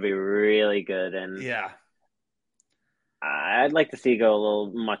payoff's going to be really good, and I'd like to see it go a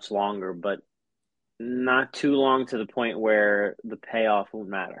little much longer, but not too long to the point where the payoff won't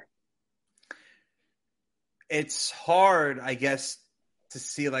matter. It's hard, I guess, to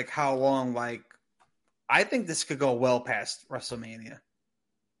see how long. I think this could go well past WrestleMania.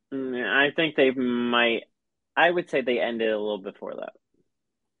 I think they might. I would say they ended a little before that.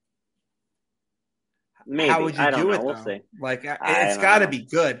 Maybe. How would you do it? We'll see. It's got to be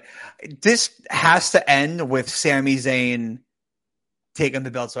good. This has to end with Sami Zayn taking the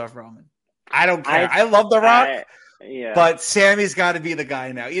belts off Roman. I don't care. I love The Rock, but Sammy's got to be the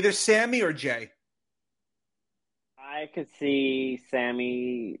guy now. Either Sammy or Jay. I could see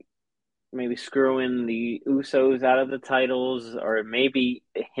Sammy maybe screwing the Usos out of the titles, or maybe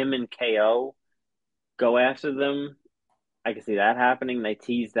him and KO go after them. I could see that happening. They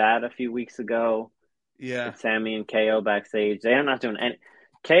teased that a few weeks ago. Yeah. With Sammy and KO backstage. They are not doing any.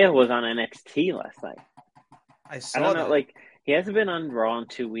 KO was on NXT last night. I saw I don't that. know, he hasn't been on Raw in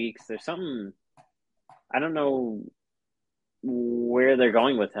 2 weeks. There's something, I don't know where they're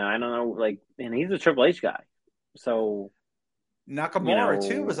going with him. I don't know, and he's a Triple H guy. So Nakamura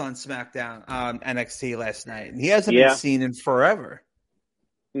too was on SmackDown on NXT last night, and he hasn't been seen in forever.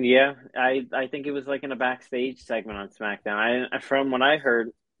 Yeah, I think it was in a backstage segment on SmackDown. From what I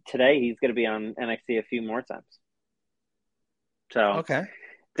heard today, he's going to be on NXT a few more times. So okay.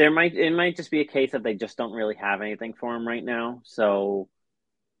 It might just be a case of they just don't really have anything for him right now. So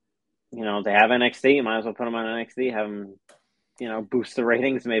You know, they have NXT. You might as well put them on NXT. Have them, boost the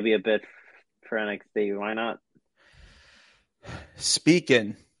ratings maybe a bit for NXT. Why not?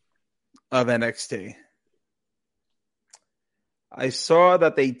 Speaking of NXT, I saw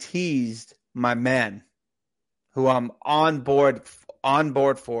that they teased my man, who I'm on board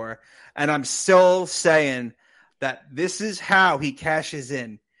for, and I'm still saying that this is how he cashes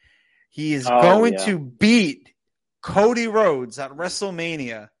in. He is going to beat Cody Rhodes at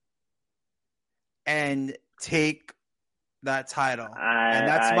WrestleMania and take that title. And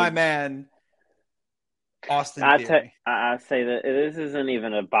that's my man, Austin Theory. I say that this isn't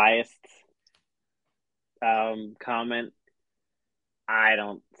even a biased comment. I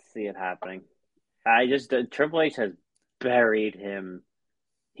don't see it happening. Triple H has buried him.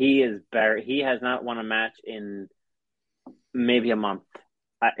 He is buried. He has not won a match in maybe a month.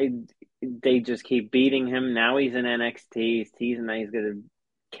 They just keep beating him. Now he's in NXT. He's teasing that he's going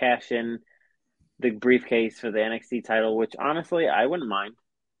to cash in the briefcase for the NXT title, which honestly I wouldn't mind.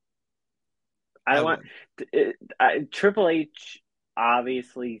 Triple H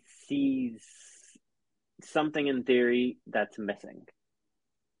obviously sees something in Theory that's missing.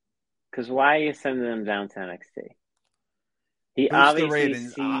 Because why are you sending them down to NXT? He Boost obviously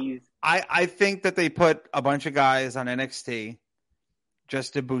sees. I think that they put a bunch of guys on NXT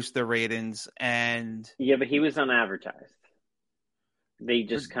just to boost their ratings, and yeah, but he was unadvertised. They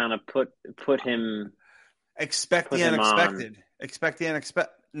just kind of put him. Expect the unexpected. Expect the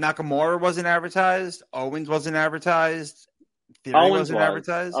unexpected. Nakamura wasn't advertised. Owens wasn't advertised. Theory wasn't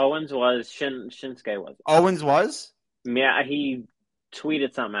advertised. Owens was. Shinsuke was. Owens was? Yeah, he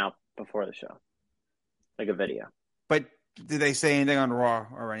tweeted something out before the show, like a video. But did they say anything on Raw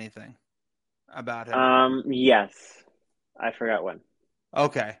or anything about him? Yes, I forgot when.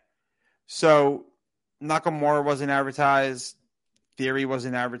 Okay, so Nakamura wasn't advertised. Theory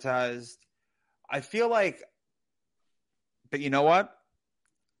wasn't advertised. I feel like, but you know what?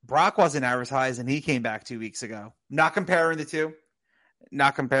 Brock wasn't advertised, and he came back 2 weeks ago. Not comparing the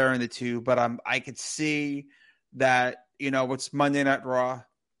two, but I could see that, what's Monday Night Raw,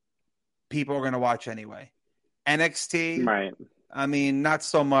 people are going to watch anyway. NXT, right? I mean, not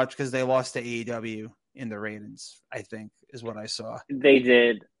so much because they lost to AEW in the ratings, I think, is what I saw. They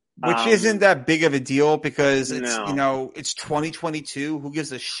did. Which isn't that big of a deal because it's, it's 2022. Who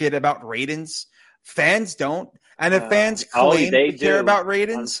gives a shit about ratings? Fans don't. And if fans claim they care about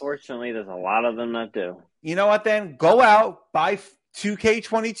ratings, unfortunately, there's a lot of them that do. You know what, then? Go out, buy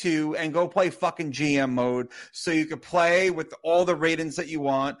 2K22, and go play fucking GM mode so you can play with all the ratings that you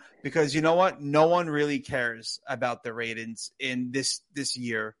want, because you know what? No one really cares about the ratings in this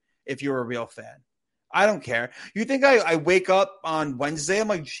year if you're a real fan. I don't care. You think I wake up on Wednesday, I'm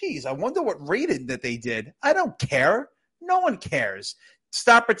like, geez, I wonder what rating that they did. I don't care. No one cares.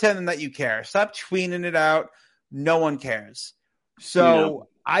 Stop pretending that you care. Stop tweeting it out. No one cares. So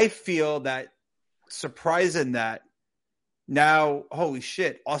I feel that surprising that now, holy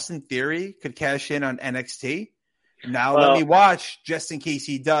shit, Austin Theory could cash in on NXT. Now let me watch just in case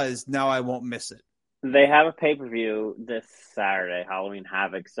he does. Now I won't miss it. They have a pay-per-view this Saturday, Halloween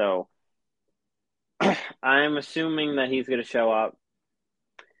Havoc. So I'm assuming that he's going to show up.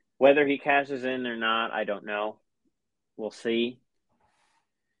 Whether he cashes in or not, I don't know. We'll see.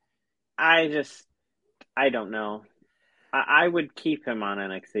 I don't know. I would keep him on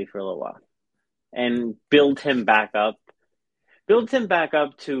NXT for a little while and build him back up. Build him back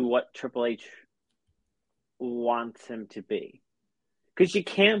up to what Triple H wants him to be. Because you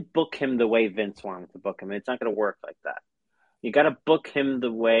can't book him the way Vince wanted to book him. It's not going to work like that. You got to book him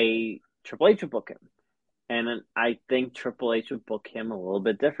the way Triple H would book him. And I think Triple H would book him a little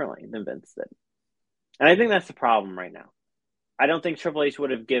bit differently than Vince did. And I think that's the problem right now. I don't think Triple H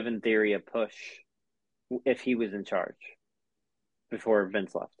would have given Theory a push if he was in charge before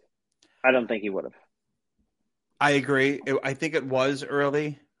Vince left. I don't think he would have. I agree. I think it was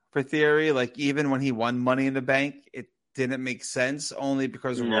early for Theory. Like, even when he won Money in the Bank, it didn't make sense only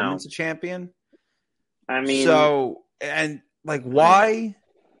because Roman's a champion. I mean... So, and like, why?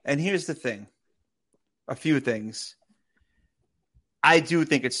 And here's the thing. A few things. I do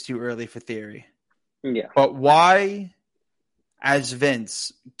think it's too early for Theory. Yeah. But why, as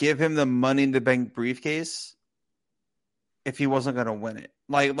Vince, give him the Money in the Bank briefcase if he wasn't going to win it?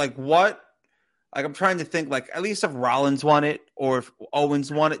 Like what? Like, I'm trying to think, like, at least if Rollins won it or if Owens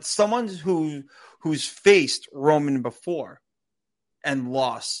won it, someone who's faced Roman before and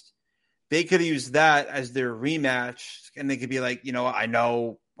lost, they could use that as their rematch, and they could be like, I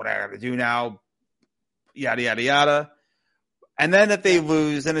know what I got to do now, yada, yada, yada. And then if they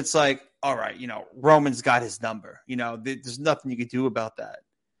lose, then it's like, all right, Roman's got his number. There's nothing you could do about that.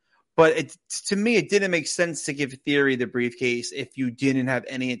 But to me, it didn't make sense to give Theory the briefcase if you didn't have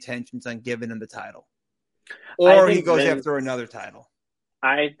any intentions on giving him the title. Or he goes after another title.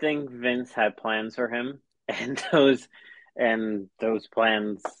 I think Vince had plans for him, and those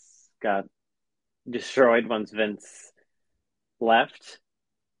plans got destroyed once Vince left.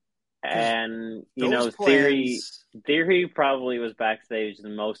 And Theory probably was backstage the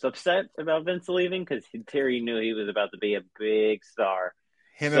most upset about Vince leaving because Theory knew he was about to be a big star.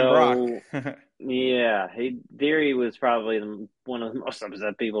 And Brock. Yeah, Theory was probably one of the most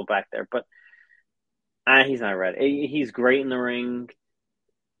upset people back there. But he's not ready. He's great in the ring.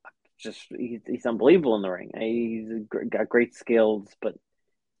 He's unbelievable in the ring. He's got great skills, but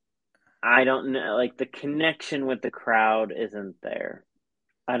I don't know. Like, the connection with the crowd isn't there.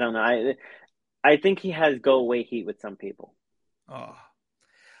 I don't know. I think he has go away heat with some people. Oh,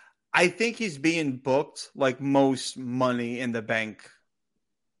 I think he's being booked like most Money in the Bank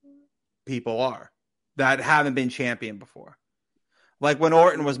people are that haven't been champion before. Like when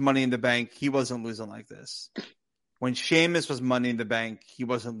Orton was Money in the Bank, he wasn't losing like this. When Sheamus was Money in the Bank, he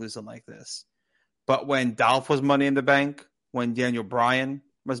wasn't losing like this. But when Dolph was Money in the Bank, when Daniel Bryan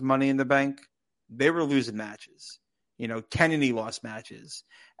was Money in the Bank, they were losing matches. You know, Kennedy lost matches.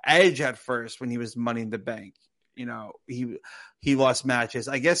 Edge at first, when he was Money in the Bank, you know, he lost matches.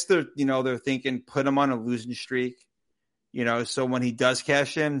 I guess they're thinking put him on a losing streak, you know, so when he does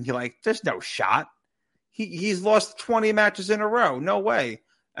cash in, there's no shot. He's lost 20 matches in a row. No way.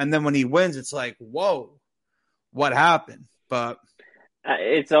 And then when he wins, it's like, whoa, what happened? But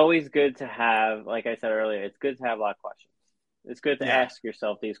it's always good to have, like I said earlier, it's good to have a lot of questions. It's good to ask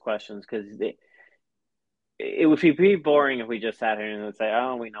yourself these questions because it would be pretty boring if we just sat here and would say,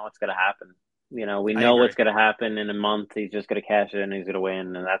 oh, we know what's going to happen. You know, we know what's going to happen in a month. He's just going to cash it and he's going to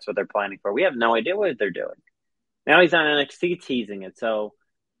win, and that's what they're planning for. We have no idea what they're doing. Now he's on NXT teasing it, so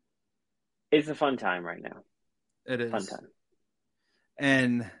it's a fun time right now. It is. Fun time.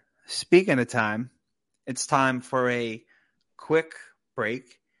 And speaking of time, it's time for a quick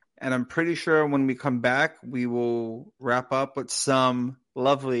break. And I'm pretty sure when we come back, we will wrap up with some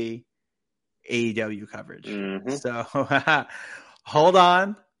lovely AEW coverage. Mm-hmm. So hold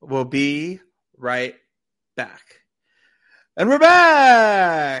on. We'll be right back. And we're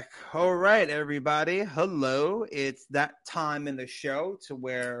back. All right, everybody. Hello. It's that time in the show to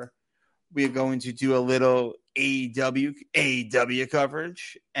where we're going to do a little AEW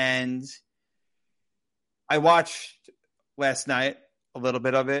coverage. And I watched last night a little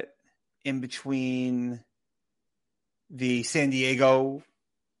bit of it in between the San Diego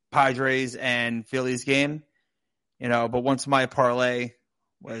Padres and Phillies game, you know, but once my parlay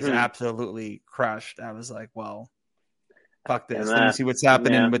was absolutely crushed, I was like, well, fuck this. Let me see what's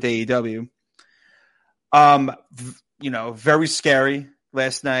happening with AEW. You know, very scary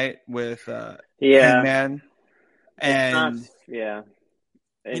last night with Hangman. And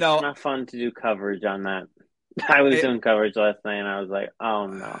it's not fun to do coverage on that. I was doing coverage last night and I was like, oh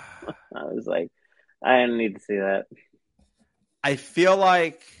no. I was like, I didn't need to see that. I feel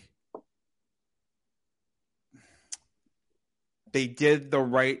like they did the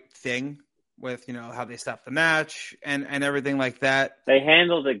right thing with, you know, how they stopped the match and everything like that. They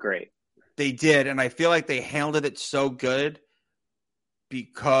handled it great. They did. And I feel like they handled it so good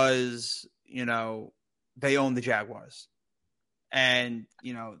because, you know, they own the Jaguars. And,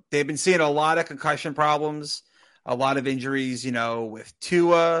 you know, they've been seeing a lot of concussion problems, a lot of injuries, you know, with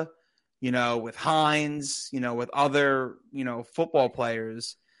Tua, you know, with Hines, you know, with other, you know, football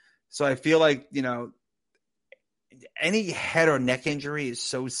players. So I feel like, you know, any head or neck injury is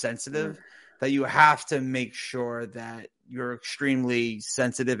so sensitive that you have to make sure that you're extremely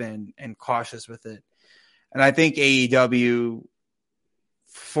sensitive and cautious with it. And I think AEW,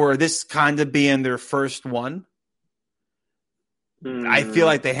 for this kind of being their first one, I feel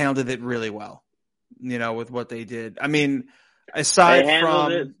like they handled it really well, you know, with what they did. I mean, aside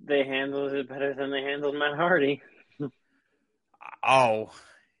from they handled it better than they handled Matt Hardy. Oh,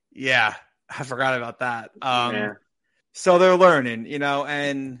 yeah. I forgot about that. So they're learning, you know,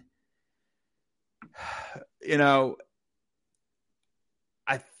 and, you know,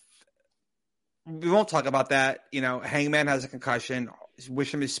 we won't talk about that. You know, Hangman has a concussion.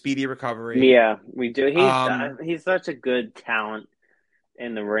 Wish him a speedy recovery. Yeah, we do. He's such a good talent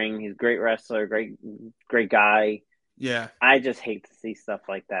in the ring. He's a great wrestler, great guy. Yeah. I just hate to see stuff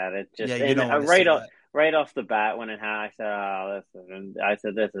like that. It just you don't want to see that. Right off the bat when it happened, I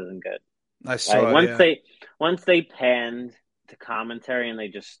said this isn't good. I saw once they panned to commentary and they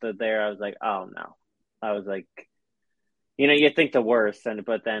just stood there, I was like, oh no. I was like, you know, you think the worst,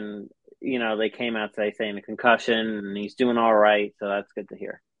 but then, you know, they came out today saying a concussion and he's doing all right, so that's good to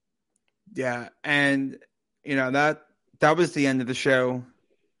hear. Yeah, and that was the end of the show.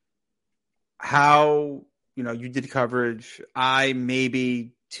 How you did coverage. I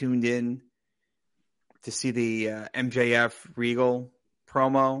maybe tuned in to see the MJF Regal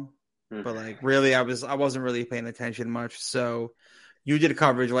promo, but like really, I wasn't really paying attention much. So you did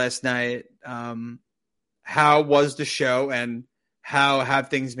coverage last night. How was the show, and how have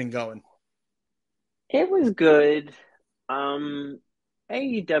things been going? It was good.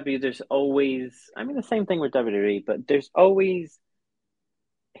 AEW, there's always, I mean, the same thing with WWE, but there's always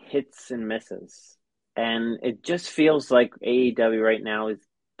hits and misses. And it just feels like AEW right now is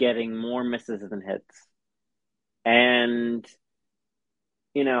getting more misses than hits. And,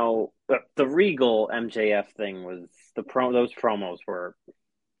 the Regal MJF thing was, those promos were,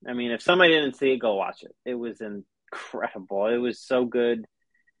 I mean, if somebody didn't see it, go watch it. It was incredible. It was so good.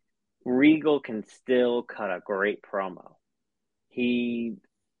 Regal can still cut a great promo.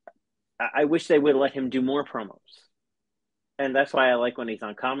 I wish they would let him do more promos. And that's why I like when he's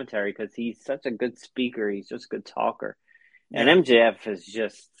on commentary, because he's such a good speaker. He's just a good talker. And MJF is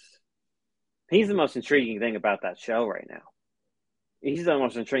he's the most intriguing thing about that show right now. He's the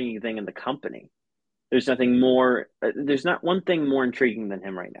most intriguing thing in the company. There's not one thing more intriguing than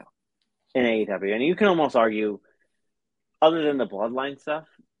him right now in AEW. And you can almost argue, other than the Bloodline stuff,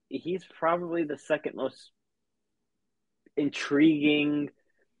 he's probably the second most intriguing,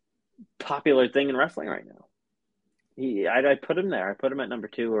 popular thing in wrestling right now. I put him there. I put him at number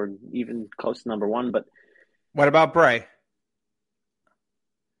 2 or even close to number 1. But what about Bray?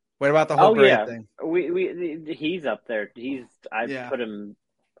 What about the whole Bray thing? He's up there. I'd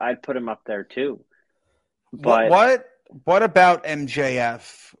put him up there too. But what about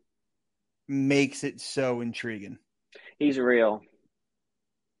MJF makes it so intriguing? He's real.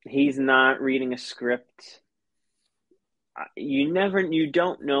 He's not reading a script. You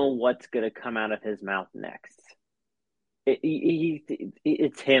don't know what's going to come out of his mouth next.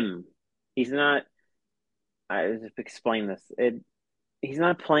 It's him. He's not. I just explain this. He's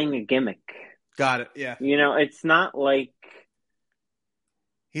not playing a gimmick. Got it. Yeah. It's not like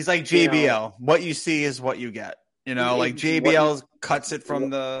he's like JBL. What you see is what you get. Like JBL cuts it from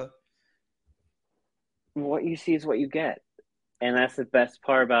the. What you see is what you get, and that's the best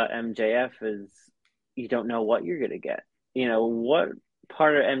part about MJF is you don't know what you're going to get. What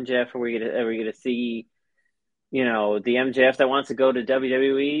part of MJF are we going to see? The MJF that wants to go to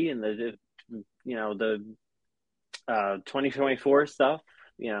WWE and the 2024 stuff.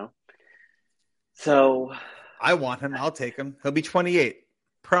 So I want him. I'll take him. He'll be 28,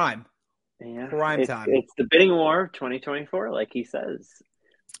 prime. Yeah, prime time. It's the bidding war of 2024, like he says.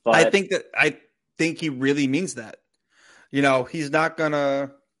 But I think he really means that. He's not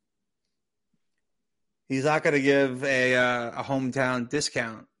gonna give a hometown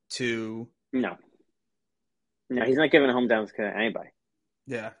discount to. No, he's not giving a hometown discount to anybody.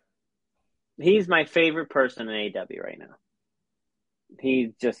 Yeah, he's my favorite person in AEW right now.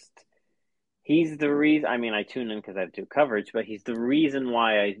 He's the reason. I mean, I tune in because I do coverage, but he's the reason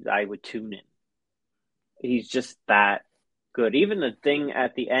why I would tune in. He's just that good. Even the thing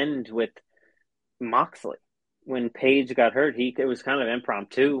at the end with Moxley, when Paige got hurt, it was kind of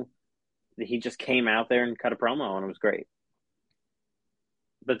impromptu. He just came out there and cut a promo, and it was great.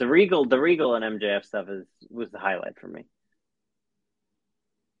 But the Regal and MJF stuff was the highlight for me.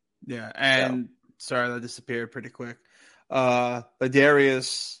 Yeah, and sorry, that disappeared pretty quick.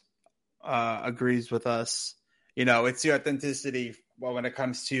 Ladarius agrees with us. It's the authenticity when it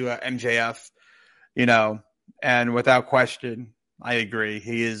comes to MJF. And without question, I agree.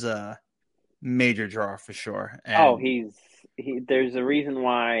 He is a major draw for sure. And there's a reason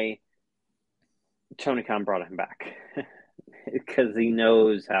why Tony Khan brought him back. Because he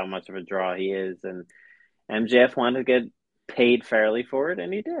knows how much of a draw he is, and MJF wanted to get paid fairly for it,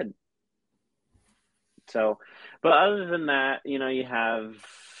 and he did. So, but other than that, you have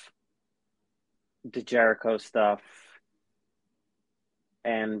the Jericho stuff,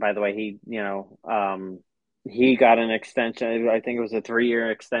 and by the way, he got an extension. I think it was a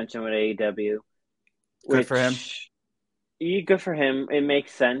 3-year extension with AEW. Good for him. Good for him. It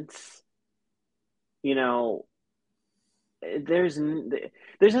makes sense. There's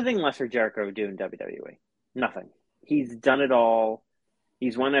nothing left for Jericho to do in WWE. Nothing. He's done it all.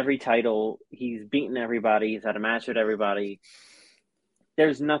 He's won every title. He's beaten everybody. He's had a match with everybody.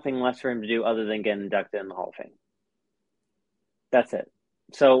 There's nothing left for him to do other than get inducted in the Hall of Fame. That's it.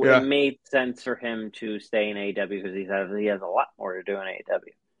 So It made sense for him to stay in AEW because he has a lot more to do in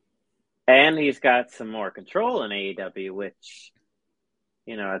AEW. And he's got some more control in AEW, which,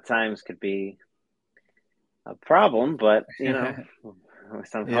 at times could be a problem, but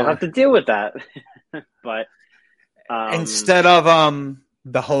I'll have to deal with that. But instead of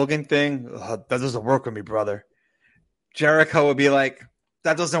the Hogan thing, that doesn't work with me, brother. Jericho would be like,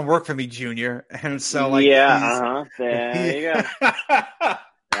 that doesn't work for me, Junior. And so, like, there you go.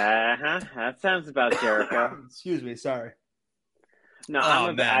 That sounds about Jericho. Excuse me, sorry.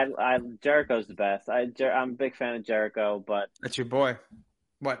 No, Jericho's the best. I'm a big fan of Jericho, but that's your boy.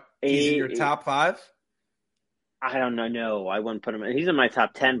 What? He's in your top 5? I don't know. No, I wouldn't put him. He's in my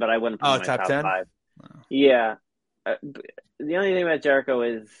top 10, but I wouldn't put him in my top 10? 5. Oh. Yeah. The only thing about Jericho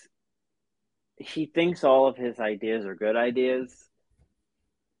is he thinks all of his ideas are good ideas,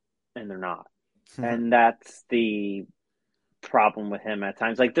 and they're not. And that's the problem with him at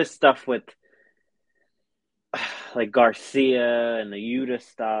times. Like this stuff with like Garcia and the Yuta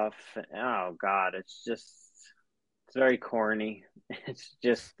stuff. Oh God, it's very corny. It's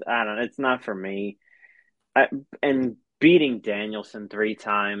just, I don't know. It's not for me. And beating Danielson 3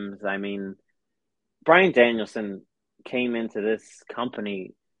 times. I mean, Bryan Danielson came into this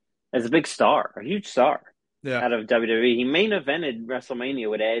company as a big star, a huge star out of WWE. He main evented WrestleMania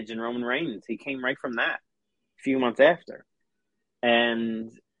with Edge and Roman Reigns. He came right from that a few months after.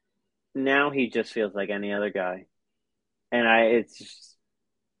 And now he just feels like any other guy. And it's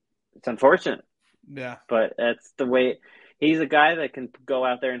unfortunate. Yeah. But that's the way. He's a guy that can go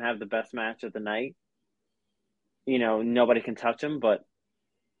out there and have the best match of the night. You know, nobody can touch him, but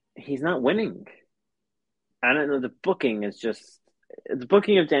he's not winning. I don't know. The booking of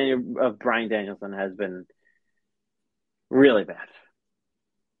Bryan Danielson has been really bad.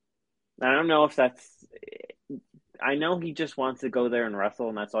 I don't know if I know he just wants to go there and wrestle,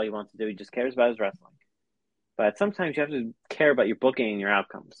 and that's all he wants to do. He just cares about his wrestling. But sometimes you have to care about your booking and your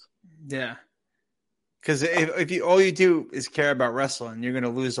outcomes. Yeah. Because if all you do is care about wrestling, you're going to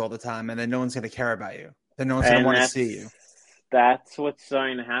lose all the time, and then no one's going to care about you. Then no one's going to want to see you. That's what's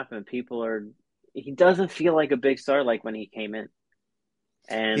starting to happen. He doesn't feel like a big star like when he came in.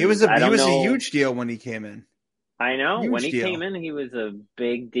 And he was a huge deal when he came in. I know. When he came in, he was a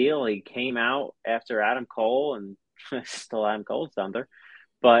big deal. He came out after Adam Cole, and still Adam Cole's thunder.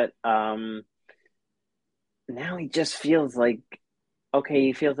 But now he just feels like,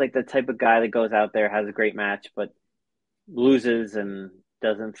 he feels like the type of guy that goes out there, has a great match, but loses and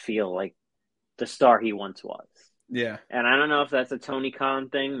doesn't feel like the star he once was. Yeah. And I don't know if that's a Tony Khan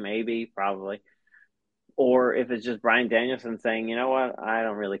thing, maybe, probably. Or if it's just Bryan Danielson saying, you know what, I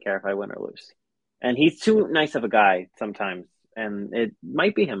don't really care if I win or lose. And he's too nice of a guy sometimes. And it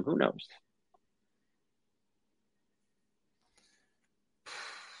might be him. Who knows?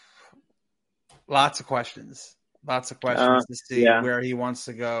 Lots of questions to see where he wants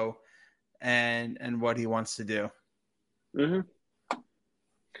to go and what he wants to do. Mm-hmm.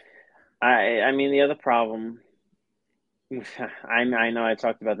 I mean, the other problem, I know I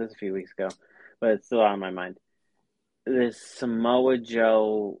talked about this a few weeks ago, but it's still on my mind. This Samoa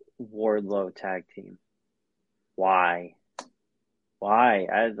Joe Wardlow tag team. Why? Why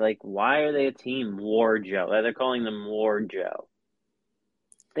are they a team? War Joe. They're calling them War Joe.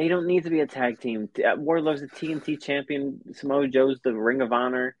 They don't need to be a tag team. Wardlow's the TNT champion. Samoa Joe's the Ring of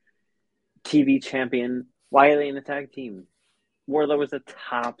Honor TV champion. Why are they in a tag team? Wardlow was a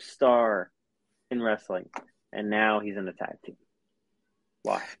top star in wrestling, and now he's in a tag team.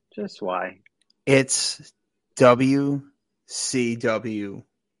 Why? Just why? It's WCW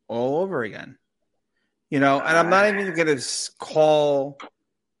all over again. You know, and I'm not even going to call.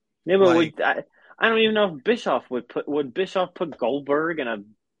 Yeah, but I don't even know if Bischoff would Bischoff put Goldberg in a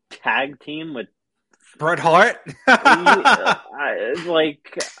tag team with Bret Hart? I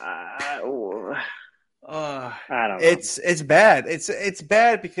don't know. It's bad. It's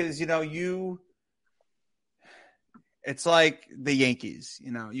bad because, you know, it's like the Yankees,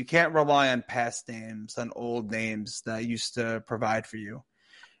 you know, you can't rely on past names, on old names that used to provide for you.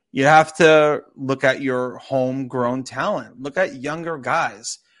 You have to look at your homegrown talent. Look at younger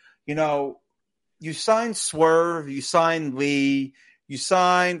guys. You know, you sign Swerve, you sign Lee, you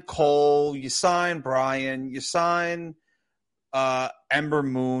sign Cole, you sign Bryan, you sign Ember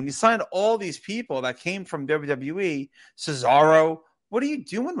Moon, you sign all these people that came from WWE, Cesaro. What are you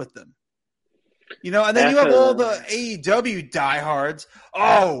doing with them? You know, and then you have all the AEW diehards.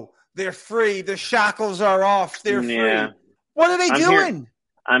 Oh, they're free. The shackles are off. They're free. What are they doing?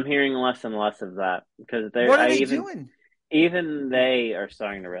 I'm hearing less and less of that because what are they doing? Even they are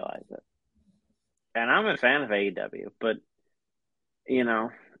starting to realize it. And I'm a fan of AEW, but you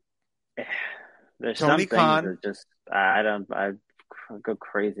know, there's Tony some Khan, things that just I go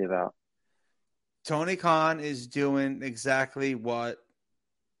crazy about. Tony Khan is doing exactly what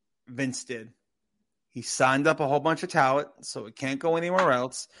Vince did. He signed up a whole bunch of talent, so it can't go anywhere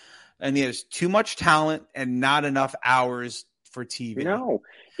else. And he has too much talent and not enough hours for TV. No,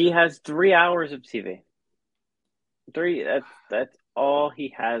 he has 3 hours of TV. That's all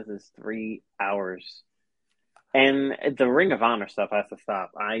he has is 3 hours. And the Ring of Honor stuff has to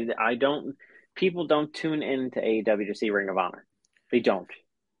stop. People don't tune into AEW to see Ring of Honor. They don't.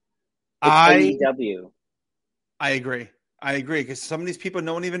 It's AEW. I agree because some of these people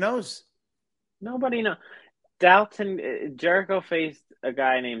no one even knows. Nobody knows. Jericho faced a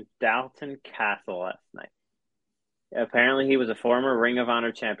guy named Dalton Castle last night. Apparently he was a former Ring of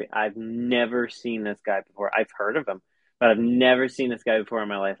Honor champion. I've never seen this guy before. I've heard of him, but I've never seen this guy before in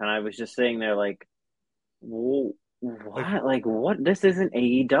my life. And I was just sitting there like, what? Like, what? This isn't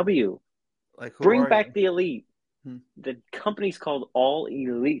AEW. Like, bring back the Elite. The company's called All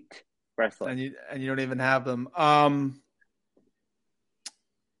Elite Wrestling. And you don't even have them.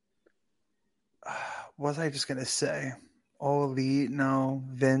 What was I just going to say? All Elite? No.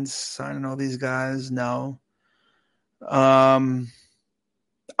 Vince signing all these guys? No. Oh,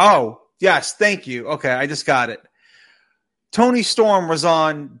 yes. Thank you. Okay. I just got it. Tony Storm was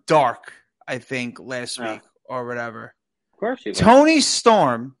on Dark, I think, last week or whatever. Of course you Tony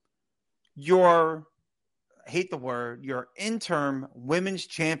Storm, your interim women's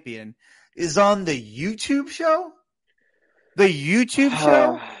champion, is on the YouTube show? The YouTube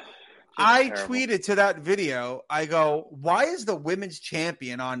show? I terrible. Tweeted to that video, I go, why is the women's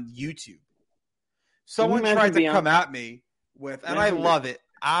champion on YouTube? Someone tried to come at me with, and I love it.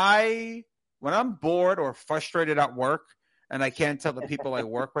 When I'm bored or frustrated at work and I can't tell the people I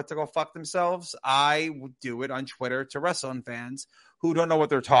work with to go fuck themselves, I would do it on Twitter to wrestling fans who don't know what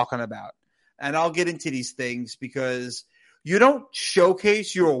they're talking about. And I'll get into these things because you don't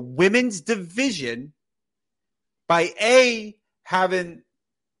showcase your women's division by having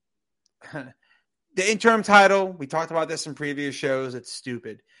the interim title. We talked about this in previous shows. It's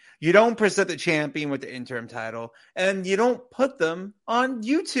stupid. You don't present the champion with the interim title, and you don't put them on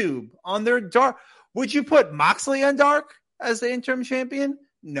YouTube on their Dark. Would you put Moxley on Dark as the interim champion?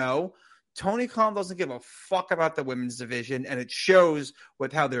 No. Tony Khan doesn't give a fuck about the women's division, and it shows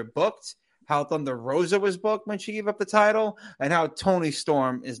with how they're booked, how Thunder Rosa was booked when she gave up the title, and how Tony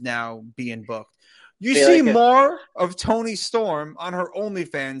Storm is now being booked. You see more of Tony Storm on her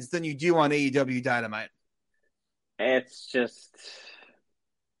OnlyFans than you do on AEW Dynamite. It's just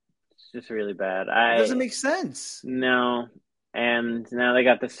really bad. It doesn't make sense. No. And now they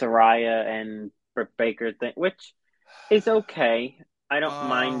got the Saraya and Britt Baker thing, which is okay. I don't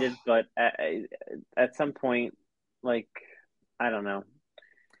mind it, but at some point, like, I don't know.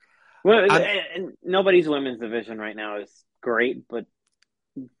 Well, nobody's women's division right now is great, but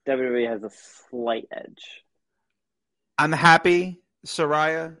WWE has a slight edge. I'm happy,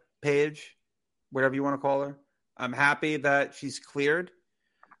 Saraya, Paige, whatever you want to call her. I'm happy that she's cleared.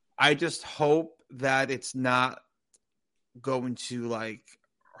 I just hope that it's not going to like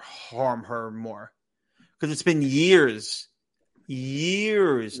harm her more, because it's been years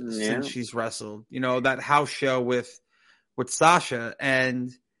since she's wrestled. You know, that house show with Sasha, and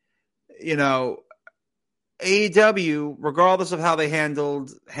you know, AEW, regardless of how they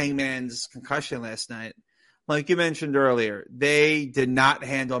handled Hangman's concussion last night, like you mentioned earlier, they did not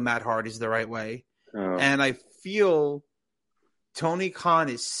handle Matt Hardy's the right way, and I feel Tony Khan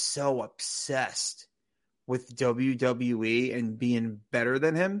is so obsessed with WWE and being better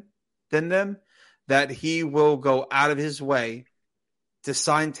than them, that he will go out of his way to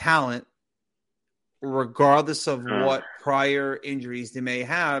sign talent regardless of what prior injuries they may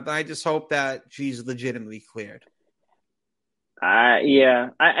have. I just hope that she's legitimately cleared.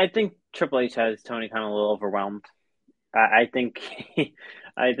 I think Triple H has Tony Khan a little overwhelmed. I think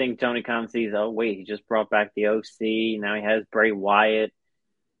Tony Khan sees, oh wait, he just brought back the OC. Now he has Bray Wyatt.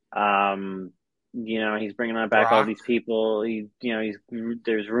 You know, he's bringing back Brock. all these people.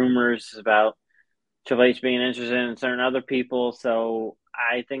 There's rumors about Triple H being interested in certain other people. So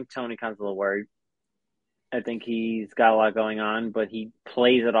I think Tony Khan's a little worried. I think he's got a lot going on, but he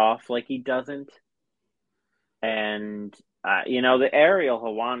plays it off like he doesn't. And the Ariel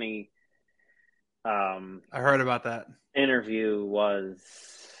Helwani, I heard about that interview was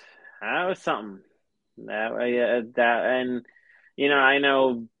something. I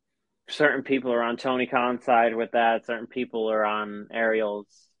know certain people are on Tony Khan's side with that. Certain people are on Ariel's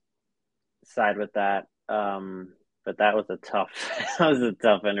side with that. But that was a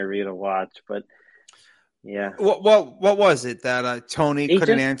tough interview to watch. But yeah, what was it that Tony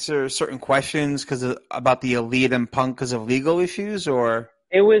couldn't answer certain questions about the Elite and Punk because of legal issues, or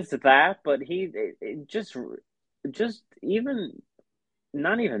it was that? But he just even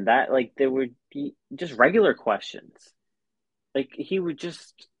not even that. Like just regular questions. Like, he would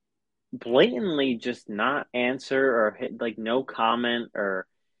just blatantly just not answer or hit, like, no comment, or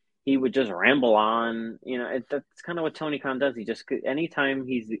he would just ramble on. That's kind of what Tony Khan does. He just, anytime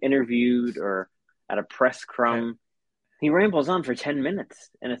he's interviewed or at a press scrum, he rambles on for 10 minutes.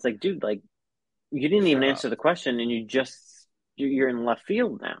 And it's like, dude, like, you didn't even answer the question, and you're in left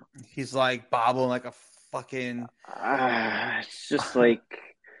field now. He's like bobbling like a fucking. It's just like,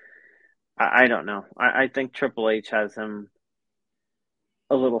 I don't know. I think Triple H has him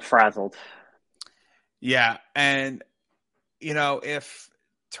a little frazzled. Yeah, and if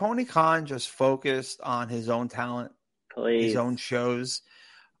Tony Khan just focused on his own talent, his own shows,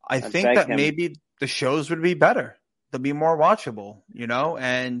 I think that maybe the shows would be better. They'll be more watchable,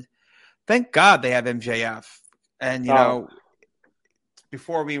 and thank God they have MJF. And,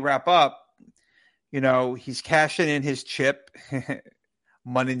 before we wrap up, he's cashing in his chip,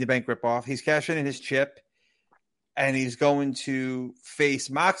 Money in the Bank ripoff. He's cashing in his chip, and he's going to face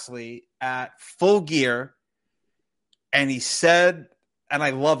Moxley at Full Gear. And he said, and I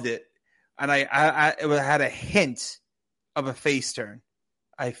loved it, and it had a hint of a face turn,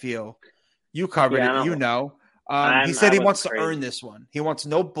 I feel. You covered it, he said he wants to earn this one. He wants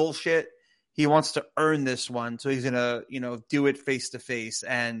no bullshit. He wants to earn this one. So he's going to, do it face to face.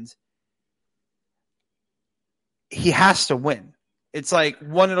 And he has to win. It's like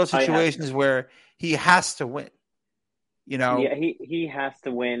one of those situations where he has to win. Yeah, he has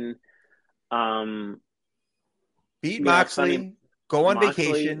to win. Beat Moxley, go on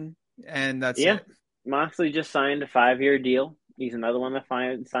vacation, and that's it. Moxley just signed a 5-year deal. He's another one that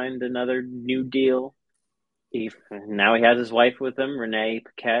signed another new deal. Now he has his wife with him, Renee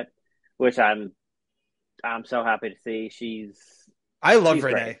Paquette, which I'm so happy to see. I love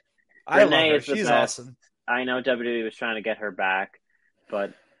Renee. Great. I love her. She's awesome. I know WWE was trying to get her back,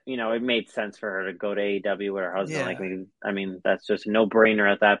 but it made sense for her to go to AEW with her husband. Yeah. Like, I mean, that's just a no-brainer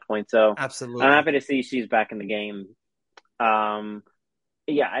at that point. So absolutely, I'm happy to see she's back in the game. I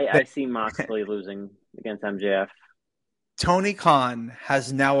see Moxley losing against MJF. Tony Khan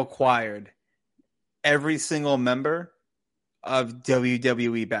has now acquired every single member of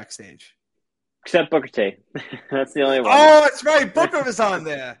WWE backstage. Except Booker T. That's the only one. Oh, that's right. Booker was on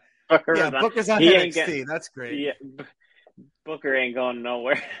there. Booker's on NXT. That's great. Yeah, Booker ain't going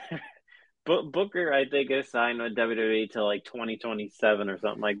nowhere. Booker, I think, is signed with WWE till like 2027 or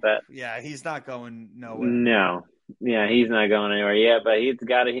something like that. Yeah, he's not going nowhere. No. Yeah, he's not going anywhere. Yeah, but he's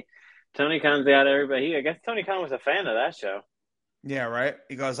got to. Tony Khan's got everybody. I guess Tony Khan was a fan of that show. Yeah, right.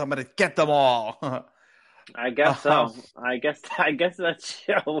 He goes, "I'm going to get them all." I guess so. I guess that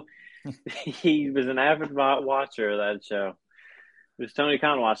show. He was an avid watcher of that show. It was Tony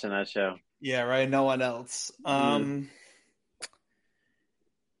Khan watching that show. Yeah, right. No one else.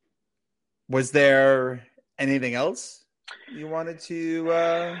 Was there anything else you wanted to?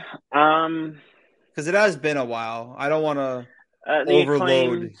 Because it has been a while. I don't want to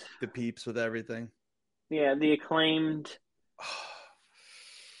overload the peeps with everything. Yeah, the Acclaimed.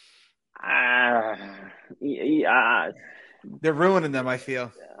 They're ruining them, I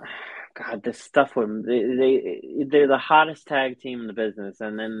feel. God, this stuff with they're the hottest tag team in the business,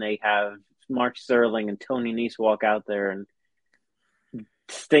 and then they have Mark Sterling and Tony Nese walk out there and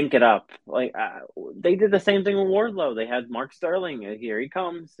stink it up. Like they did the same thing with Wardlow. They had Mark Sterling. Here he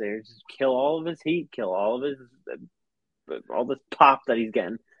comes. They just kill all of his heat, kill all of his all this pop that he's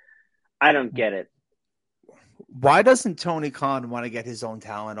getting. I don't get it. Why doesn't Tony Khan want to get his own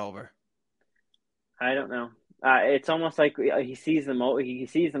talent over? I don't know. It's almost like he sees them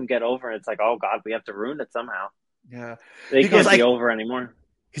get over, and it's like, oh God, we have to ruin it somehow. Yeah, they can't be over anymore.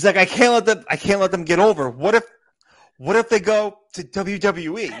 He's like, I can't let them get over. What if they go to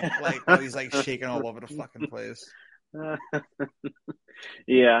WWE? Like, well, he's like shaking all over the fucking place.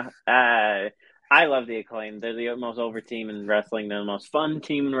 Yeah, I love the Acclaim. They're the most over team in wrestling. They're the most fun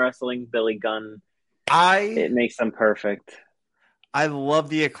team in wrestling. Billy Gunn. It makes them perfect. I love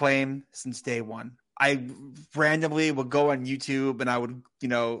the Acclaim since day one. I randomly would go on YouTube and I would,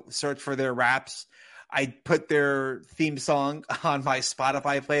 search for their raps. I'd put their theme song on my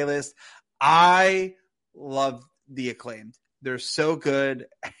Spotify playlist. I love the Acclaimed. They're so good.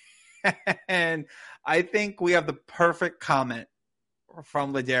 And I think we have the perfect comment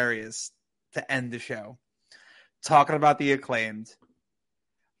from Ladarius to end the show. Talking about the Acclaimed.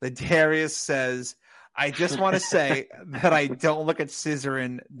 Ladarius says, I just want to say that I don't look at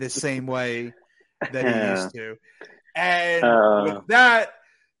Scissorin the same way that he used to. And with that,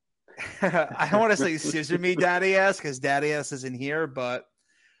 I don't want to say scissor me, Daddy ass, because Daddy ass isn't here, but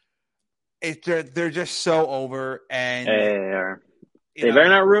they're just so over. And they better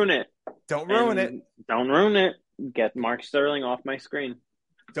not ruin it. Don't ruin it. Don't ruin it. Get Mark Sterling off my screen.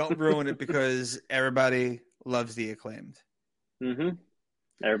 Don't ruin it because everybody loves the Acclaimed. Mm-hmm.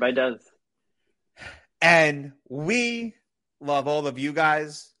 Everybody does. And we love all of you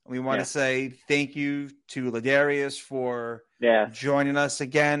guys. We want to say thank you to Ladarius for joining us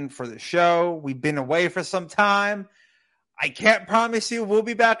again for the show. We've been away for some time. I can't promise you we'll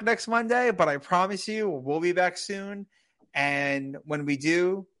be back next Monday, but I promise you we'll be back soon. And when we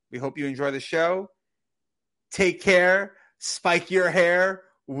do, we hope you enjoy the show. Take care. Spike your hair.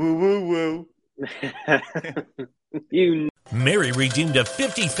 Woo, woo, woo. Mary redeemed a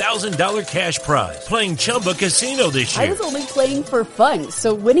 $50,000 cash prize playing Chumba Casino this year. I was only playing for fun,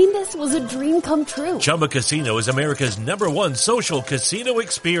 so winning this was a dream come true. Chumba Casino is America's #1 social casino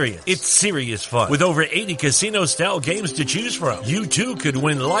experience. It's serious fun. With over 80 casino-style games to choose from, you too could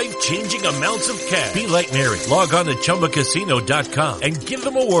win life-changing amounts of cash. Be like Mary. Log on to ChumbaCasino.com and give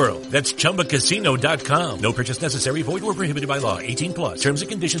them a whirl. That's ChumbaCasino.com. No purchase necessary. Void or prohibited by law. 18+. Terms and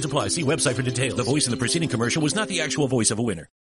conditions apply. See website for details. The voice in the preceding commercial was not the actual voice of a winner.